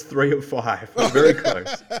 It's 3 of 5. Very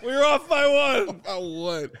close. We're off by 1. By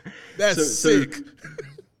 1. That's sick.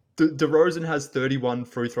 DeRozan has 31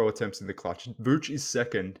 free throw attempts in the clutch. Vooch is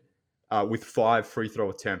second with 5 free throw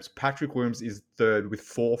attempts. Patrick Williams is third with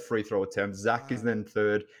 4 free throw attempts. Zach is then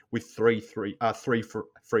third with 3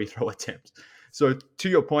 free throw attempts. So to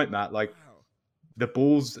your point, Matt, like the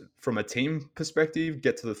Bulls from a team perspective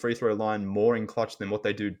get to the free throw line more in clutch than what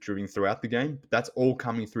they do throughout the game. That's all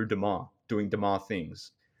coming through DeMar, doing DeMar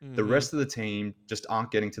things. The rest of the team just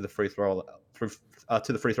aren't getting to the free throw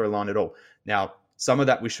line at all. Now, some of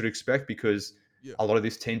that we should expect because a lot of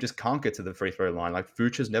this team just can't get to the free throw line. Like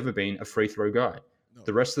Vooch has never been a free throw guy. No.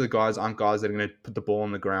 The rest of the guys aren't guys that are going to put the ball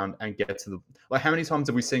on the ground and get to the... Like how many times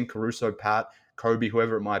have we seen Caruso, Pat, Kobe,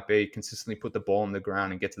 whoever it might be, consistently put the ball on the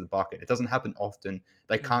ground and get to the bucket? It doesn't happen often.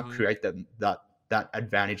 They can't create that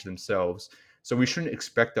advantage themselves. So we shouldn't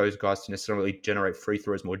expect those guys to necessarily generate free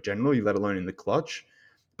throws more generally, let alone in the clutch.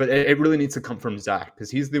 But it really needs to come from Zach because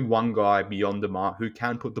he's the one guy beyond DeMar who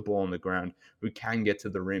can put the ball on the ground, who can get to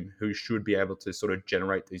the rim, who should be able to sort of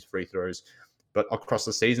generate these free throws. But across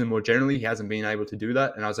the season more generally, he hasn't been able to do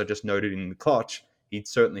that. And as I just noted in the clutch, he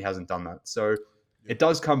certainly hasn't done that. So it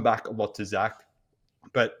does come back a lot to Zach.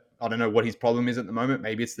 But I don't know what his problem is at the moment.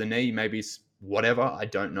 Maybe it's the knee, maybe it's whatever, I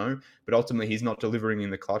don't know. But ultimately, he's not delivering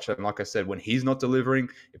in the clutch. And like I said, when he's not delivering,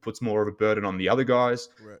 it puts more of a burden on the other guys.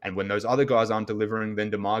 Right. And when those other guys aren't delivering,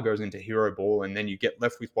 then DeMar goes into hero ball. And then you get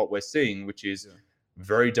left with what we're seeing, which is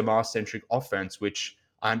very DeMar-centric offense, which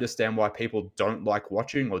I understand why people don't like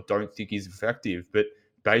watching or don't think is effective. But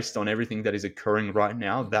based on everything that is occurring right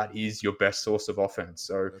now, that is your best source of offense.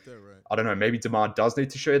 So I don't know, maybe DeMar does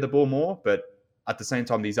need to share the ball more, but at the same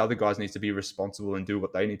time, these other guys need to be responsible and do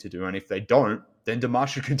what they need to do. And if they don't, then DeMar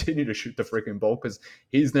should continue to shoot the freaking ball because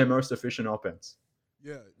he's their most efficient offense.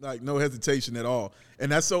 Yeah, like no hesitation at all.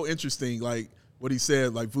 And that's so interesting, like what he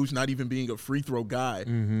said, like Vooch not even being a free throw guy.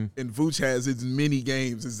 And Vooch has as many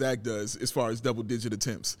games as Zach does as far as double-digit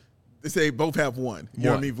attempts. They say both have one. You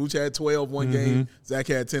know what I mean? Vooch had 12 one game. Zach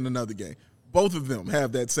had 10 another game. Both of them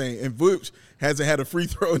have that same. And Vooch hasn't had a free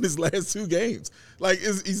throw in his last 2 games. Like,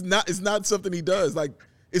 it's not something he does. Like,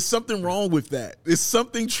 it's something wrong with that. There's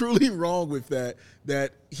something truly wrong with that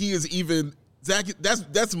he is even – Zach,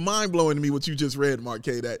 that's mind-blowing to me what you just read, Mark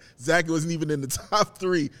K, that Zach wasn't even in the top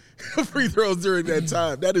 3 free throws during that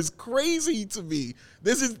time. That is crazy to me.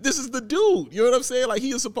 This is the dude. You know what I'm saying? Like,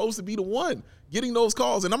 he is supposed to be the one getting those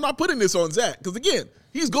calls. And I'm not putting this on Zach because, again,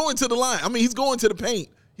 he's going to the line. I mean, he's going to the paint.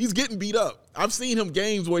 He's getting beat up. I've seen him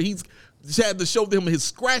games where he's had to show them his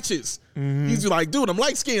scratches. He's like, dude, I'm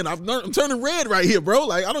light-skinned. I'm turning red right here, bro.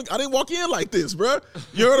 Like, I didn't walk in like this, bro.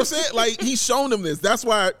 You know what I'm saying? Like, he's shown them this. That's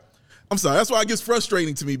why it gets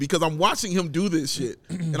frustrating to me because I'm watching him do this shit.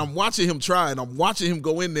 And I'm watching him try. And I'm watching him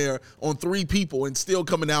go in there on 3 people and still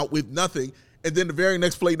coming out with nothing. And then the very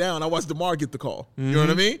next play down, I watched DeMar get the call. You know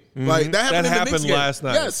what I mean? Like that happened in the Knicks game last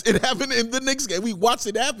night. Yes, it happened in the Knicks game. We watched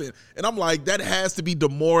it happen, and I'm like, that has to be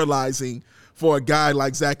demoralizing for a guy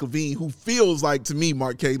like Zach LaVine, who feels like to me,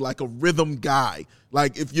 Mark K, like a rhythm guy.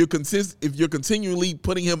 Like if you're continually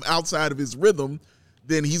putting him outside of his rhythm,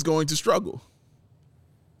 then he's going to struggle.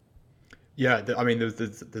 Yeah, I mean,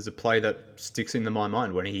 there's a play that sticks into my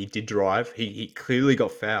mind when he did drive. He clearly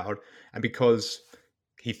got fouled, and because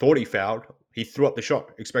he thought he fouled, he threw up the shot,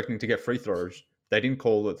 expecting to get free throws. They didn't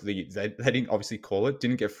call it. They didn't obviously call it.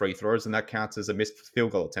 Didn't get free throws, and that counts as a missed field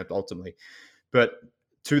goal attempt ultimately. But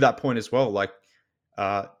to that point as well, like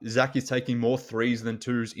Zach is taking more threes than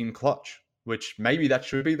twos in clutch, which maybe that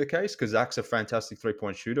should be the case because Zach's a fantastic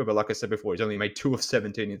 3-point shooter. But like I said before, he's only made 2 of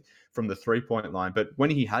 17 from the 3-point line. But when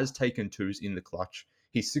he has taken twos in the clutch,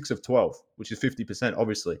 he's 6 of 12, which is 50%,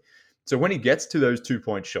 obviously. So when he gets to those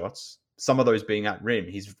 2-point shots, some of those being at rim,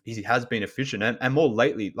 he has been efficient. And more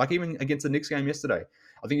lately, like even against the Knicks game yesterday,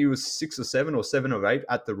 I think he was 6 of 7 or 7 of 8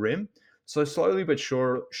 at the rim. So slowly but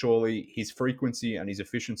surely, his frequency and his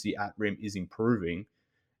efficiency at rim is improving.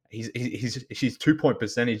 His 2-point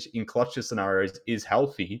percentage in clutch scenarios is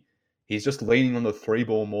healthy. He's just leaning on the 3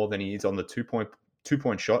 ball more than he is on the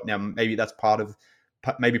 2-point shot. Now, maybe that's part of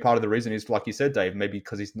the reason is, like you said, Dave, maybe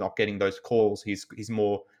because he's not getting those calls. There's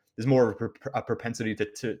more of a propensity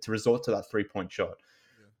to resort to that 3-point shot.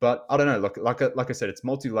 Yeah. But I don't know. Like I said, it's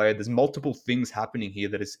multi-layered. There's multiple things happening here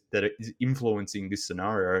that is influencing this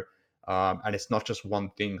scenario. And it's not just one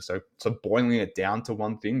thing. So boiling it down to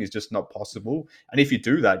one thing is just not possible. And if you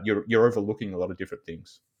do that, you're overlooking a lot of different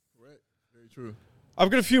things. Right. Very true. I've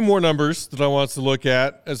got a few more numbers that I want us to look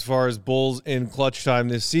at as far as Bulls in clutch time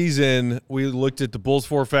this season. We looked at the Bulls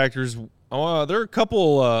 4 factors. There are a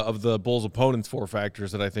couple of the Bulls opponents' 4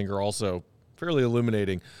 factors that I think are also fairly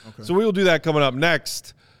illuminating. Okay. So we will do that coming up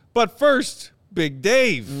next. But first, Big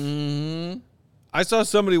Dave. Mm-hmm. I saw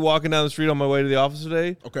somebody walking down the street on my way to the office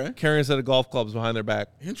today, carrying a set of golf clubs behind their back.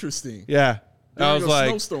 Interesting. Yeah. I was like,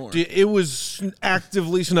 snowstorm. It was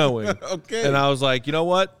actively snowing. Okay. And I was like, you know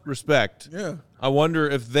what? Respect. Yeah. I wonder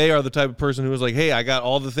if they are the type of person who was like, hey, I got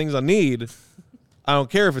all the things I need. I don't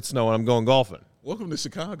care if it's snowing. I'm going golfing. Welcome to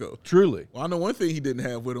Chicago. Truly. Well, I know one thing he didn't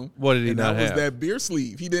have with him. What did he not have? That was that beer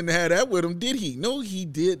sleeve. He didn't have that with him, did he? No, he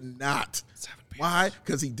did not. Why?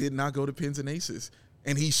 Because he did not go to Pins and Aces.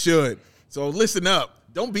 And he should. So listen up.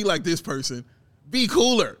 Don't be like this person. Be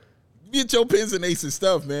cooler. Get your Pins and Aces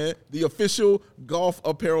stuff, man. The official golf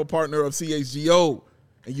apparel partner of CHGO.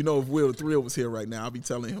 And you know, if Will Thrill was here right now, I'll be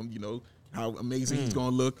telling him, you know, how amazing he's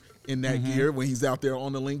going to look in that gear when he's out there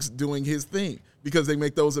on the links doing his thing. Because they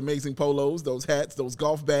make those amazing polos, those hats, those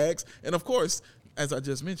golf bags, and of course, as I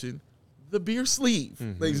just mentioned, the beer sleeve.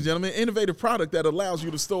 Ladies and gentlemen, innovative product that allows you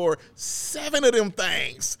to store 7 of them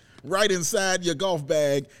things right inside your golf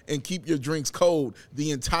bag and keep your drinks cold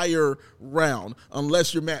the entire round.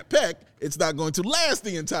 Unless you're Matt Peck, it's not going to last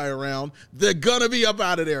the entire round. They're going to be up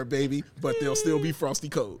out of there, baby, but they'll still be frosty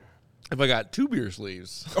cold. If I got 2 beer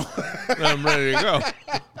sleeves, I'm ready to go.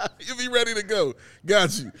 You'll be ready to go.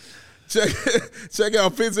 Got you. Check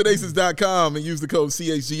out pinsandaces.com and use the code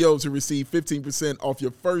CHGO to receive 15% off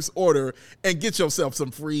your first order and get yourself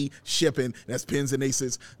some free shipping. That's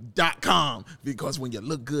pinsandaces.com, because when you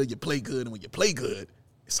look good, you play good, and when you play good,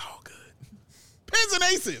 it's all good. Pins and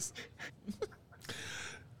Aces.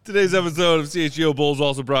 Today's episode of CHGO Bulls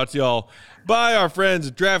also brought to y'all by our friends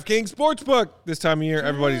at DraftKings Sportsbook. This time of year,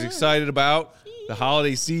 everybody's excited about the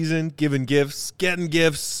holiday season, giving gifts, getting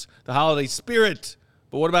gifts, the holiday spirit.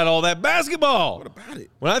 But what about all that basketball? What about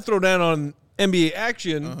it? When I throw down on NBA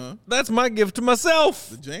action, that's my gift to myself.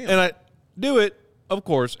 The jam. And I do it, of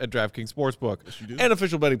course, at DraftKings Sportsbook. Yes, you do. An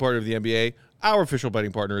official betting partner of the NBA, our official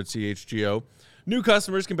betting partner at CHGO. New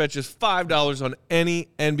customers can bet just $5 on any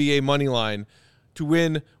NBA money line to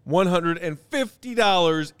win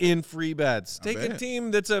 $150 in free bets. Take a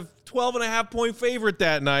team that's a 12.5-point favorite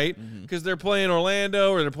that night because they're playing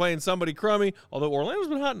Orlando or they're playing somebody crummy, although Orlando's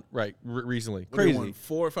been hot recently. Crazy. They won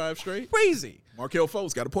 4 or 5 straight? Crazy. Markelle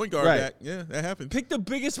Fultz got a point guard back. Yeah, that happens. Pick the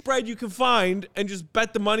biggest spread you can find and just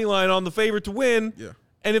bet the money line on the favorite to win. Yeah.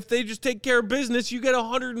 And if they just take care of business, you get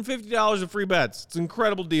 $150 in free bets. It's an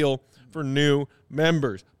incredible deal for new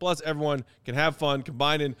members. Plus, everyone can have fun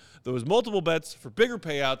combining those multiple bets for bigger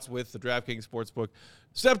payouts with the DraftKings Sportsbook.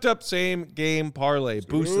 Stepped up same game parlay.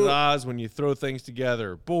 Boosted odds when you throw things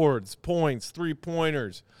together. Boards, points,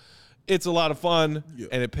 3-pointers. It's a lot of fun,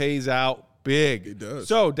 and it pays out big. It does.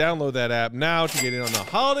 So download that app now to get in on the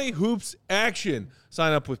holiday hoops action.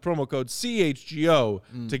 Sign up with promo code CHGO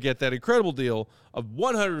to get that incredible deal of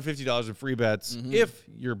 $150 in free bets if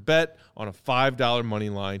your bet on a $5 money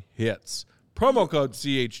line hits. Promo code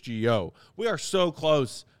CHGO. We are so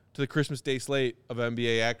close to the Christmas Day slate of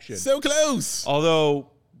NBA action. So close.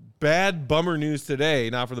 Although, bad bummer news today,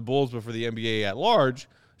 not for the Bulls, but for the NBA at large.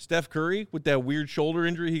 Steph Curry, with that weird shoulder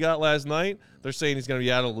injury he got last night, they're saying he's going to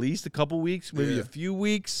be out at least a couple weeks, maybe a few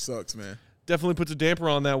weeks. Sucks, man. definitely puts a damper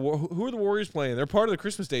on that. Who are the Warriors playing? They're part of the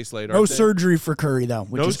Christmas Day slate, No aren't they? surgery for Curry, though,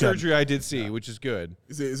 which No is good. surgery I did see, which is good.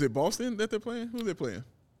 Is it Boston that they're playing? Who's they playing?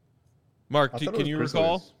 Mark, I thought it can was you Grizzlies.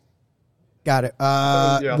 recall? Got it. I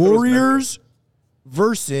thought it was Warriors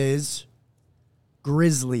versus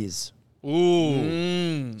Grizzlies.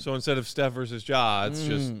 Ooh. So instead of Steph versus Ja, it's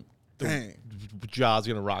just Dang. Ja's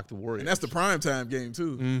going to rock the Warriors. And that's the primetime game,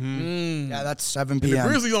 too. Yeah, that's 7 And the p.m.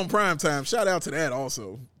 Grizzlies on primetime. Shout out to that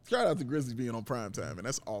also. Shout out to Grizzlies being on primetime, and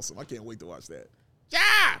that's awesome. I can't wait to watch that.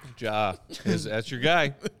 Ja. That's your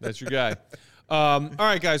guy. That's your guy. All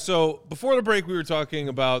right, guys. So before the break, we were talking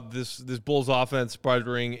about this Bulls offense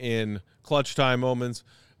sputtering in clutch time moments,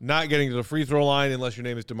 not getting to the free throw line unless your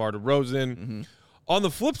name is DeMar DeRozan. On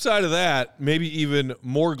the flip side of that, maybe even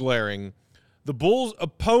more glaring, the Bulls'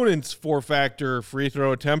 opponents' four-factor free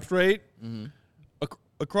throw attempt rate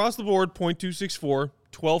across the board, .264,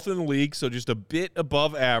 12th in the league, so just a bit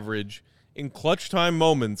above average. In clutch time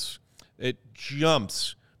moments, it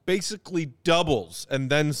jumps, basically doubles,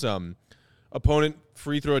 and then some. Opponent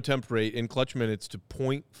free throw attempt rate in clutch minutes to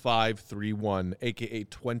 .531, a.k.a.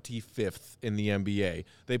 25th in the NBA.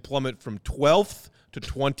 They plummet from 12th to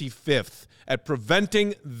 25th at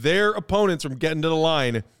preventing their opponents from getting to the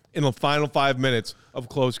line in the final 5 minutes of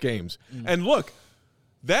close games. And look,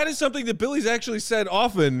 that is something that Billy's actually said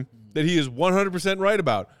often that he is 100% right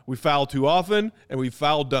about. We foul too often, and we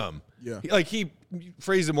foul dumb. Yeah. He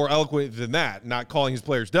phrased it more eloquent than that, not calling his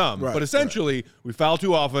players dumb. Right, but essentially, we foul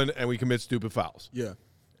too often, and we commit stupid fouls. Yeah.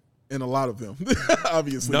 And a lot of them,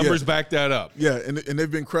 obviously. Numbers back that up. Yeah, and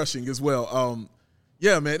they've been crushing as well.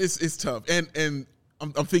 Yeah, man, it's tough. And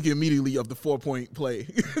I'm thinking immediately of the 4-point play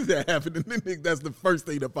that happened. And that's the first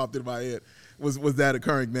thing that popped into my head was that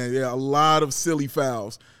occurring, man. Yeah, a lot of silly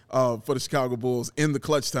fouls for the Chicago Bulls in the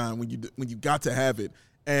clutch time when you got to have it.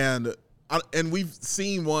 And we've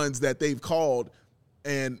seen ones that they've called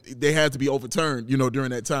and they had to be overturned, during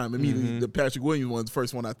that time. Immediately, the Patrick Williams one's the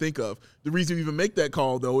first one I think of. The reason you even make that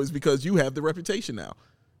call, though, is because you have the reputation now.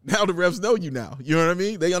 Now the refs know you now. You know what I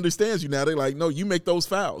mean? They understand you now. They're like, no, you make those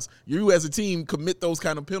fouls. You as a team commit those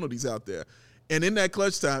kind of penalties out there. And in that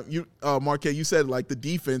clutch time, Marquez, you said like the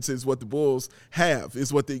defense is what the Bulls have,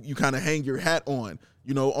 is what you kind of hang your hat on.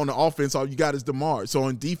 On the offense, all you got is DeMar. So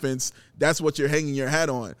on defense, that's what you're hanging your hat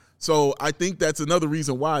on. So I think that's another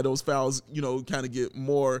reason why those fouls, kind of get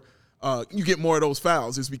more. You get more of those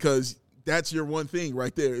fouls is because that's your one thing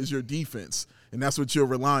right there is your defense, and that's what you're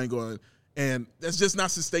relying on. And that's just not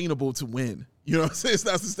sustainable to win. You know what I'm saying? It's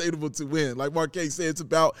not sustainable to win. Like Marquez said, it's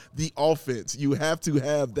about the offense. You have to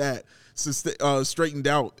have that straightened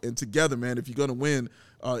out and together, man, if you're going to win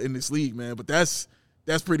in this league, man. But that's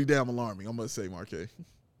pretty damn alarming, I must say, Marquez.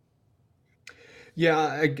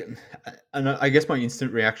 Yeah, and I guess my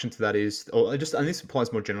instant reaction to that is, and this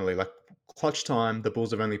applies more generally, like clutch time, the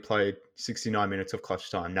Bulls have only played 69 minutes of clutch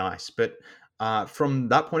time. Nice. But from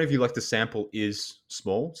that point of view, like the sample is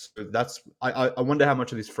small. So I wonder how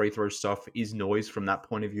much of this free throw stuff is noise from that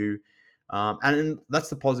point of view. And that's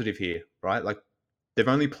the positive here, right? Like they've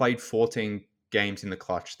only played 14 games in the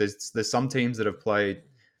clutch. There's some teams that have played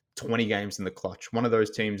 20 games in the clutch. One of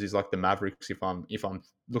those teams is like the Mavericks, if I'm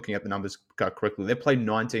looking at the numbers correctly. They've played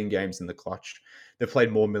 19 games in the clutch. They've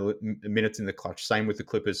played more minutes in the clutch. Same with the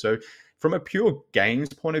Clippers. So from a pure games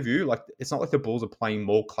point of view, like it's not like the Bulls are playing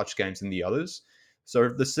more clutch games than the others. So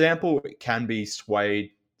the sample can be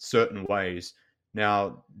swayed certain ways.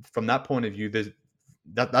 Now, from that point of view,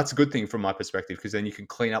 that's a good thing from my perspective, because then you can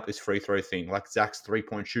clean up this free throw thing, like Zach's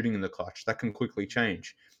 3-point shooting in the clutch. That can quickly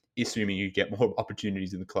change, assuming you get more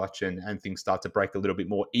opportunities in the clutch and things start to break a little bit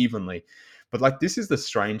more evenly. But like, this is the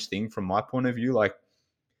strange thing from my point of view. Like,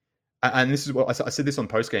 and this is what I said this on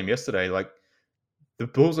postgame yesterday. Like, the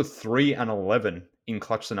Bulls are 3-11 in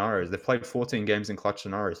clutch scenarios. They've played 14 games in clutch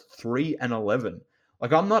scenarios, 3-11.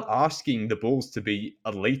 Like, I'm not asking the Bulls to be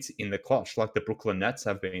elite in the clutch like the Brooklyn Nets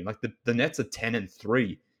have been. Like, the Nets are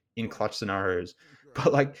 10-3 in clutch scenarios.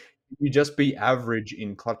 But like, you just be average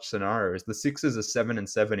in clutch scenarios. The Sixers are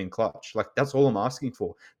 7-7 in clutch. Like, that's all I'm asking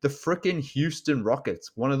for. The freaking Houston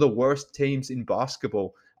Rockets, one of the worst teams in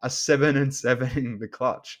basketball, are 7-7 in the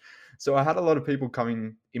clutch. So I had a lot of people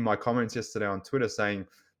coming in my comments yesterday on Twitter saying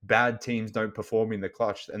bad teams don't perform in the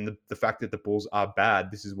clutch. And the fact that the Bulls are bad,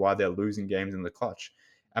 this is why they're losing games in the clutch.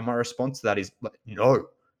 And my response to that is, no.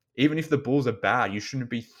 Even if the Bulls are bad, you shouldn't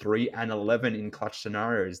be 3-11 in clutch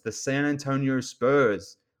scenarios. The San Antonio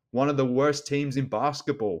Spurs, one of the worst teams in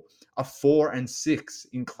basketball, are 4-6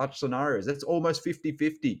 in clutch scenarios. That's almost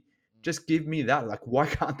 50-50. Just give me that. Like, why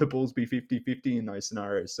can't the Bulls be 50-50 in those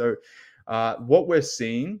scenarios? So what we're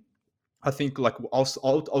seeing I think like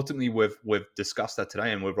ultimately we've discussed that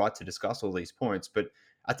today, and we're right to discuss all these points. But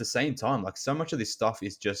at the same time, like so much of this stuff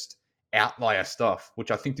is just outlier stuff,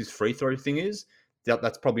 which I think this free throw thing is.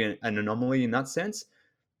 That's probably an anomaly in that sense.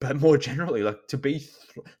 But more generally, like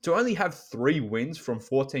to only have 3 wins from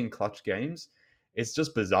 14 clutch games, it's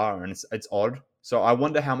just bizarre and it's odd. So I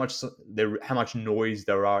wonder how much noise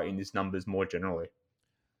there are in these numbers more generally.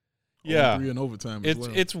 Yeah, 3 in overtime as well.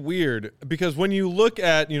 It's weird because when you look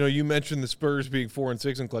at, you mentioned the Spurs being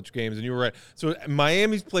 4-6 in clutch games, and you were right. So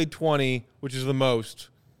Miami's played 20, which is the most.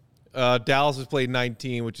 Dallas has played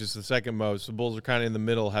 19, which is the second most. The Bulls are kind of in the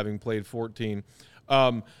middle, having played 14.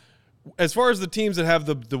 As far as the teams that have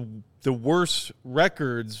the worst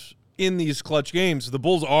records in these clutch games, the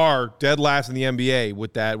Bulls are dead last in the NBA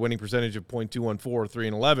with that winning percentage of .214,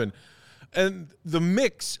 3-11. And the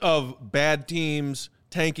mix of bad teams,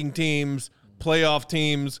 tanking teams, playoff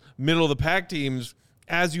teams, middle of the pack teams,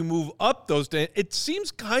 as you move up those days, it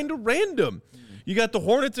seems kind of random. You got the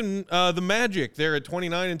Hornets and the Magic there at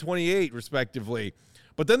 29 and 28 respectively.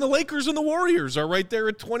 But then the Lakers and the Warriors are right there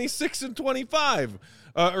at 26 and 25.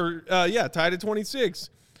 Tied at 26.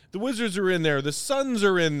 The Wizards are in there. The Suns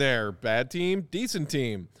are in there. Bad team, decent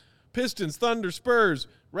team. Pistons, Thunder, Spurs,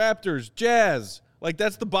 Raptors, Jazz. Like,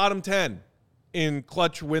 that's the bottom 10 in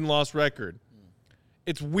clutch win-loss record.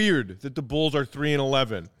 It's weird that the Bulls are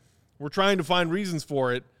 3-11. We're trying to find reasons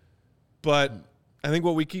for it, but I think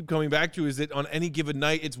what we keep coming back to is that on any given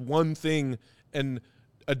night, it's one thing and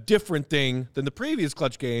a different thing than the previous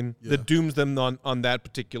clutch game that dooms them on that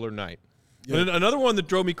particular night. Yeah. And another one that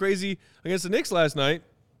drove me crazy against the Knicks last night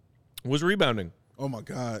was rebounding. Oh, my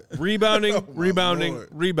God. Rebounding.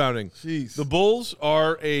 Jeez. The Bulls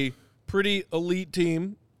are a pretty elite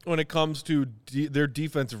team when it comes to their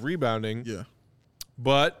defensive rebounding. Yeah.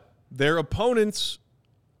 But their opponent's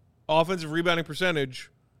offensive rebounding percentage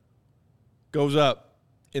goes up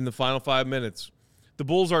in the final 5 minutes. The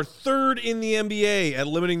Bulls are third in the NBA at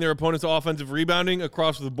limiting their opponent's offensive rebounding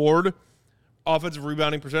across the board. Offensive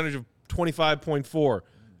rebounding percentage of 25.4.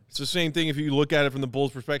 It's the same thing if you look at it from the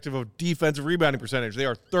Bulls' perspective of defensive rebounding percentage. They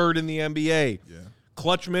are third in the NBA. Yeah.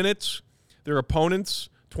 Clutch minutes, their opponents,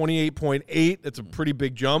 28.8. That's a pretty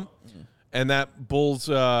big jump. And that Bulls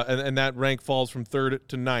and that rank falls from 3rd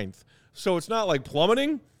to 9th. So it's not like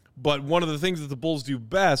plummeting, but one of the things that the Bulls do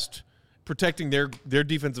best, protecting their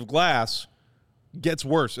defensive glass, gets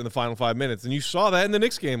worse in the final 5 minutes. And you saw that in the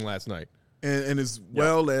Knicks game last night. And as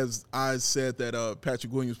well as I said that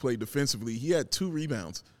Patrick Williams played defensively, he had 2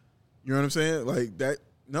 rebounds. You know what I'm saying? Like that,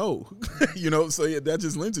 no. So that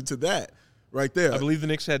just lends it to that right there. I believe the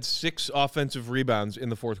Knicks had 6 offensive rebounds in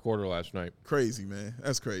the fourth quarter last night. Crazy, man.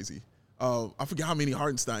 That's crazy. I forgot how many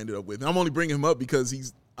Hartenstein ended up with. And I'm only bringing him up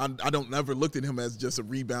because I don't never looked at him as just a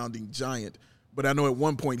rebounding giant. But I know at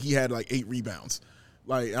one point he had like 8 rebounds.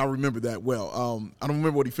 Like, I remember that well. I don't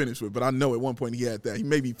remember what he finished with, but I know at one point he had that. He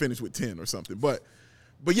maybe finished with 10 or something. But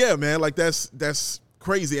yeah, man, like that's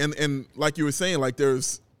crazy. And like you were saying, like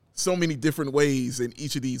there's so many different ways in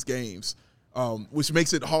each of these games, which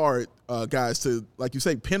makes it hard, guys, to, like you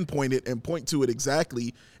say, pinpoint it and point to it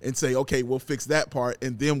exactly and say, okay, we'll fix that part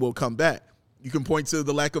and then we'll come back. You can point to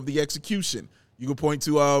the lack of the execution. You can point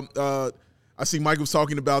to I see Mike was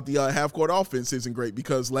talking about the half-court offense isn't great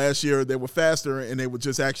because last year they were faster and they were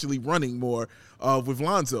just actually running more with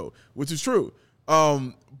Lonzo, which is true.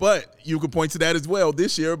 But you can point to that as well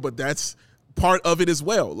this year, but that's part of it as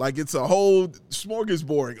well. Like, it's a whole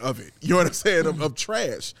smorgasbord of it, you know what I'm saying, of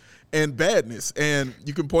trash and badness. And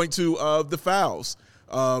you can point to the fouls.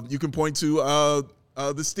 You can point to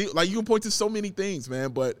the steal. Like, you can point to so many things,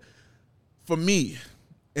 man. But for me,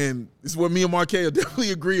 and this is what me and Marquez are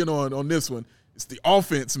definitely agreeing on this one, it's the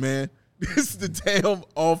offense, man. It's the damn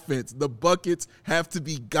offense. The buckets have to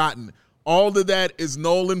be gotten. All of that is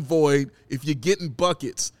null and void if you're getting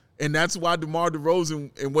buckets. And that's why DeMar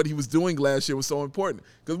DeRozan and what he was doing last year was so important.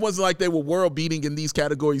 Because it wasn't like they were world-beating in these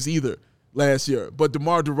categories either last year. But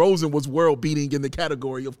DeMar DeRozan was world-beating in the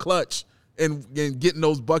category of clutch and getting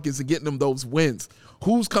those buckets and getting them those wins.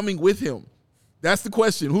 Who's coming with him? That's the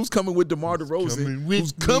question. Who's coming with DeMar DeRozan?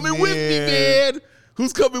 Who's coming with me, man?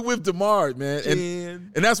 Who's coming with DeMar,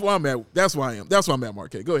 man? And that's why I'm at. That's why I am. That's why I'm at,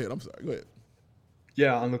 Marquez. Go ahead. I'm sorry. Go ahead.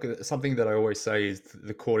 Yeah, and look, something that I always say is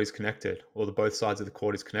the court is connected, or the both sides of the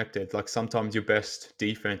court is connected. Like, sometimes your best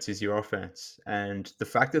defense is your offense. And the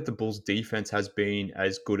fact that the Bulls' defense has been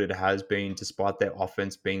as good as it has been, despite their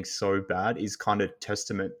offense being so bad, is kind of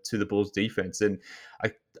testament to the Bulls' defense. And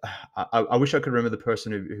I wish I could remember the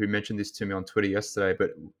person who mentioned this to me on Twitter yesterday,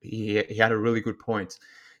 but he had a really good point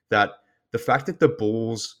that the fact that the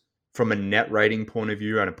Bulls from a net rating point of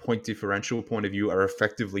view and a point differential point of view, are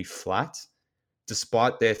effectively flat,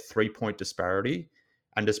 despite their 3-point disparity.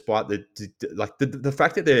 And despite the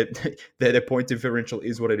fact that their point differential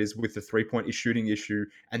is what it is with the 3-point shooting issue,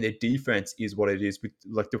 and their defense is what it is with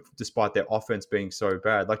despite their offense being so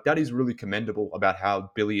bad, that is really commendable about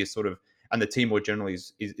how Billy is sort of, and the team more generally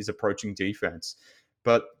is approaching defense.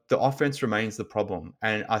 But the offense remains the problem.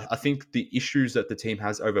 And I think the issues that the team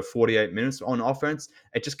has over 48 minutes on offense,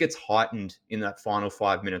 it just gets heightened in that final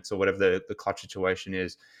 5 minutes or whatever the clutch situation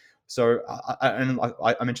is. So,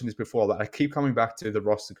 I mentioned this before, that I keep coming back to the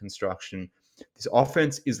roster construction. This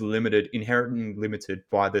offense is inherently limited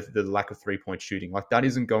by the lack of 3-point shooting. That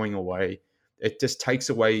isn't going away. It just takes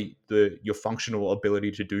away your functional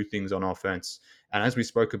ability to do things on offense. And as we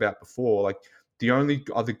spoke about before, the only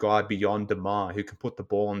other guy beyond DeMar who can put the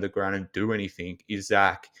ball on the ground and do anything is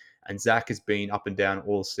Zach. And Zach has been up and down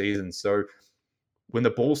all season. So when the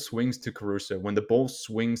ball swings to Caruso, when the ball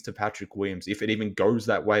swings to Patrick Williams, if it even goes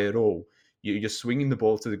that way at all, you're swinging the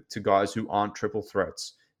ball to guys who aren't triple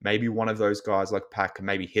threats. Maybe one of those guys like Pat can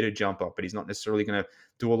maybe hit a jumper, but he's not necessarily going to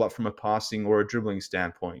do a lot from a passing or a dribbling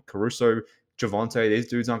standpoint. Caruso, Javonte, these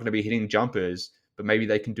dudes aren't going to be hitting jumpers, but maybe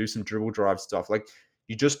they can do some dribble drive stuff.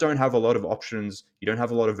 You just don't have a lot of options. You don't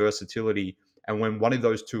have a lot of versatility. And when one of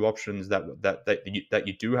those two options that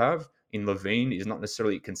you do have in Levine is not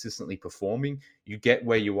necessarily consistently performing, you get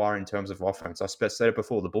where you are in terms of offense. I said it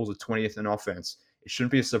before, the Bulls are 20th in offense. It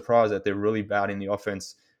shouldn't be a surprise that they're really bad in the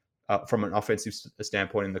offense from an offensive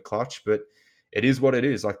standpoint in the clutch, but it is what it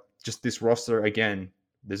is. Just this roster, again,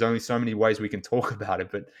 there's only so many ways we can talk about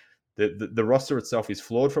it, but the roster itself is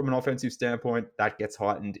flawed from an offensive standpoint. That gets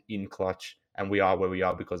heightened in clutch, and we are where we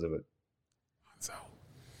are because of it.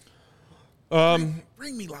 Lonzo.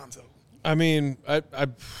 Bring me Lonzo. I mean,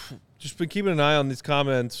 I've just been keeping an eye on these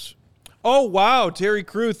comments. Oh, wow, Terry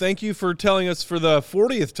Crew, thank you for telling us for the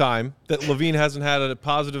 40th time that Levine hasn't had a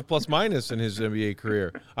positive plus-minus in his NBA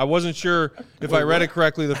career. I wasn't sure if I read it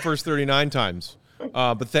correctly the first 39 times.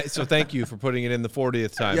 So thank you for putting it in the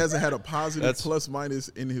 40th time. He hasn't had a positive plus-minus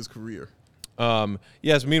in his career.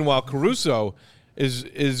 Yes, meanwhile, Caruso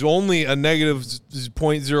is only a negative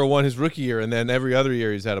 0.01 his rookie year, and then every other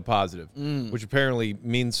year he's had a positive, which apparently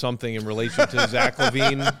means something in relation to Zach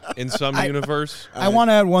LaVine in some universe. I want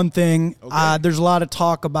to add one thing. Okay. There's a lot of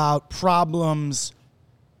talk about problems,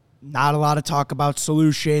 not a lot of talk about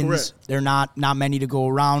solutions. Correct. There are not many to go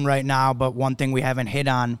around right now, but one thing we haven't hit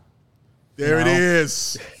on. There it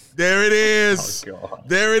is. There it is. Oh,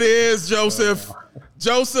 there it is, Joseph.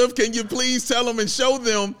 Joseph, can you please tell them and show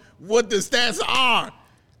them what the stats are?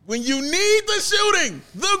 When you need the shooting,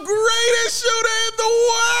 the greatest shooter in the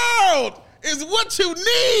world is what you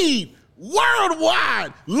need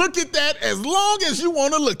worldwide. Look at that as long as you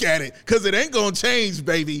want to look at it, because it ain't going to change,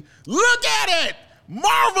 baby. Look at it.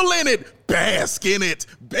 Marvel in it. Bask in it.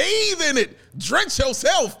 Bathe in it. Drench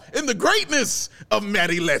yourself in the greatness of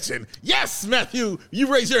Matty Legend. Yes, Matthew,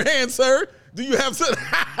 you raise your hand, sir. Do you have some?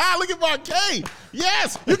 Look at my K.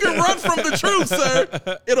 Yes, you can run from the truth,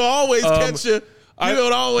 sir. It'll always catch you.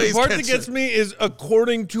 It'll always catch you. The part that you. gets me is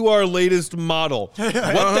according to our latest model. What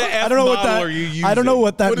the F model are you using? I don't know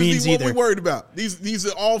what that means either. What we worried about? These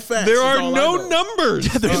are all facts. There are no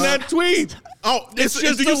numbers in that tweet. Oh, it's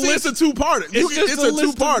just a list of two-parter. It's a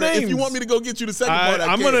two-parter. If you want me to go get you the second part,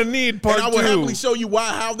 I'm going to need part 2. And I will happily show you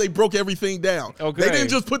how they broke everything down. Okay. They didn't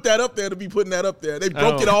just put that up there to be putting that up there. They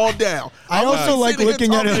broke it all down. I also like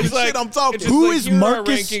looking at it. Shit I'm talking. Who is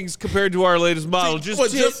Marcus? Rankings compared to our latest model.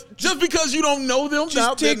 Just because you don't know them,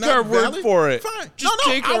 just take our word for it. Fine.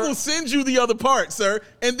 I will send you the other part, sir,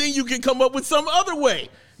 and then you can come up with some other way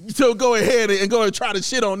to go ahead and go and try to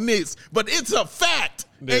shit on this. But it's a fact.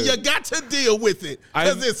 Dude. And you got to deal with it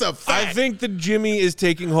because it's a fact. I think that Jimmy is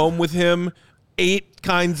taking home with him 8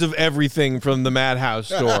 kinds of everything from the Madhouse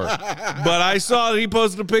store. But I saw that he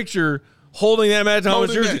posted a picture holding that Matt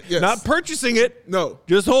Thomas jersey. Yes. Not purchasing it. No.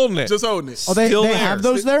 Just holding it. Just holding it. Oh, they have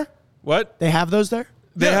those there? What? They have those there?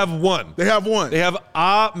 They have one. They have one. They have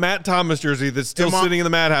a Matt Thomas jersey that's still sitting in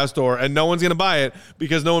the Madhouse store, and no one's going to buy it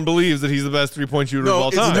because no one believes that he's the best 3-point shooter of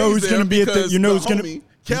all time. You know who's going to be at the, you know who's going to.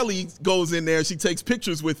 Kelly goes in there. She takes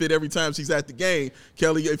pictures with it every time she's at the game.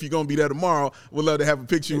 Kelly, if you're going to be there tomorrow, we'd love to have a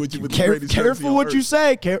picture with you with the greatest jersey Careful what Earth. You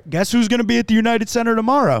say. Guess who's going to be at the United Center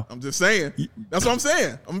tomorrow? I'm just saying. That's what I'm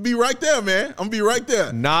saying. I'm going to be right there, man. I'm going to be right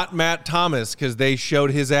there. Not Matt Thomas, because they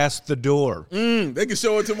showed his ass the door. They can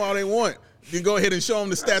show it to them all they want. You can go ahead and show them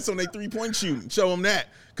the stats on their 3-point shooting. Show them that.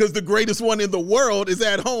 Because the greatest one in the world is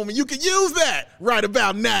at home, and you can use that right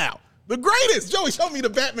about now. The greatest. Joey, show me the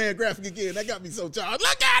Batman graphic again. That got me so charged.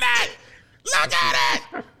 Look at it. Look at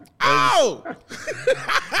it. Oh.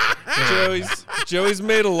 Joey's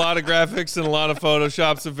made a lot of graphics and a lot of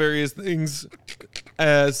photoshops of various things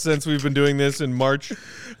since we've been doing this in March.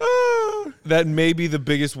 That may be the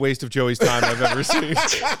biggest waste of Joey's time I've ever seen.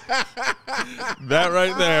 That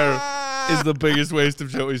right there is the biggest waste of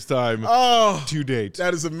Joey's time to date.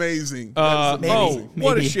 That is amazing.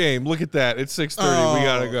 What a shame. Look at that. It's 6:30. We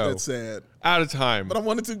gotta go. That's sad. Out of time. But I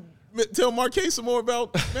wanted to tell Marquez some more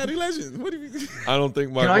about Matty Legend. What do you? I don't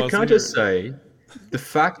think Mark Can wants I to just hear it. say, the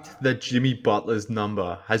fact that Jimmy Butler's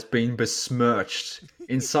number has been besmirched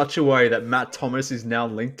in such a way that Matt Thomas is now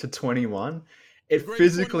linked to 21, it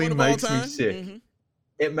physically 21 of all makes me time? sick. Mm-hmm.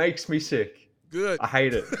 It makes me sick. Good. I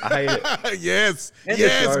hate it. I hate it. Yes. End the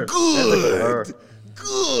Yes. show. End the Good. show.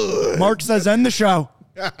 Good. Mark says end the show.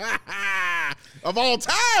 Of all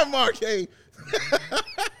time, Marquez.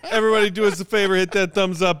 Everybody, do us a favor, hit that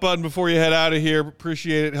thumbs up button before you head out of here.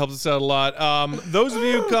 Appreciate it. Helps us out a lot. Those of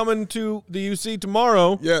you coming to the UC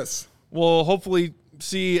tomorrow, Yes. we'll hopefully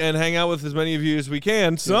see and hang out with as many of you as we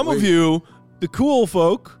can. Some of you, the cool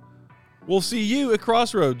folk, will see you at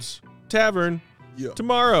Crossroads Tavern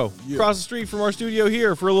tomorrow, across the street from our studio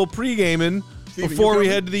here for a little pre-gaming before we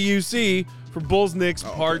head to the UC for Bulls Knicks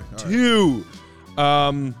Part 2.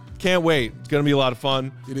 Can't wait. It's going to be a lot of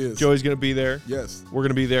fun. It is. Joey's going to be there. Yes. We're going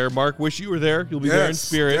to be there. Mark, wish you were there. You'll be there in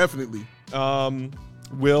spirit. Definitely.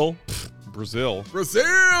 Will, Brazil.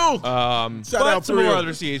 Shout out some of Brazil. our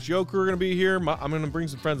other CHGO crew are going to be here. I'm going to bring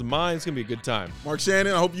some friends of mine. It's going to be a good time. Mark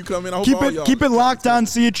Shannon, I hope you come in. I hope all y'all. Keep it locked on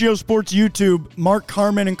CHGO Sports YouTube. Mark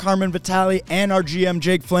Carmen and Carmen Vitale and our GM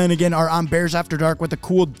Jake Flanagan are on Bears After Dark with a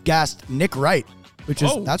cool guest, Nick Wright, which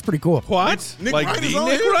is that's pretty cool. What? Nick like Wright is the on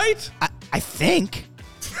Nick here? Wright? I think.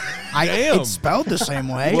 Damn. It's spelled the same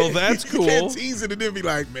way. Well, that's You can't cool. tease it and then be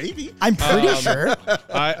like, maybe. I'm pretty sure.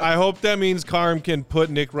 I hope that means Carm can put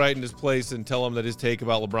Nick Wright in his place and tell him that his take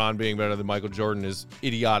about LeBron being better than Michael Jordan is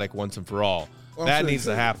idiotic once and for all. Well, that needs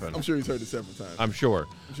to happen. I'm sure he's heard it several times. I'm sure.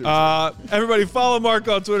 Everybody follow Mark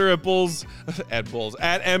on Twitter at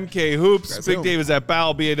MK Hoops. That's Big him. Dave is at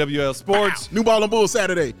BAWL Sports. New Ball on Bull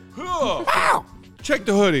Saturday. Check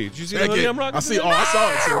the hoodie. Did you see the hoodie I'm rocking? I see. today? Oh, I saw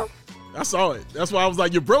it. Sir. I saw it. That's why I was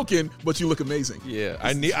like, you're broken, but you look amazing. Yeah,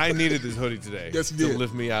 I needed this hoodie today. Yes, you to did.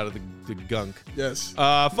 lift me out of the gunk. Yes.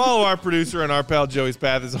 Follow our producer and our pal Joey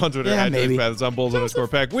Spathis on Twitter at Joey Spathis on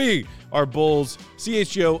Bulls_Pack. We are Bulls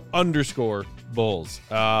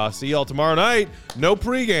CHGO_Bulls. See y'all tomorrow night. No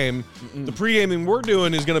pregame. The pregaming we're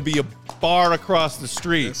doing is going to be a bar across the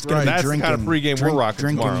street. That's right. That's the kind of pregame we're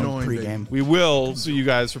rocking tomorrow. Pregame. We will see you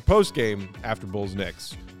guys for postgame after Bulls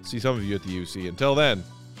Knicks. See some of you at the UC. Until then,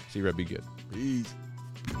 see Red be good. Peace.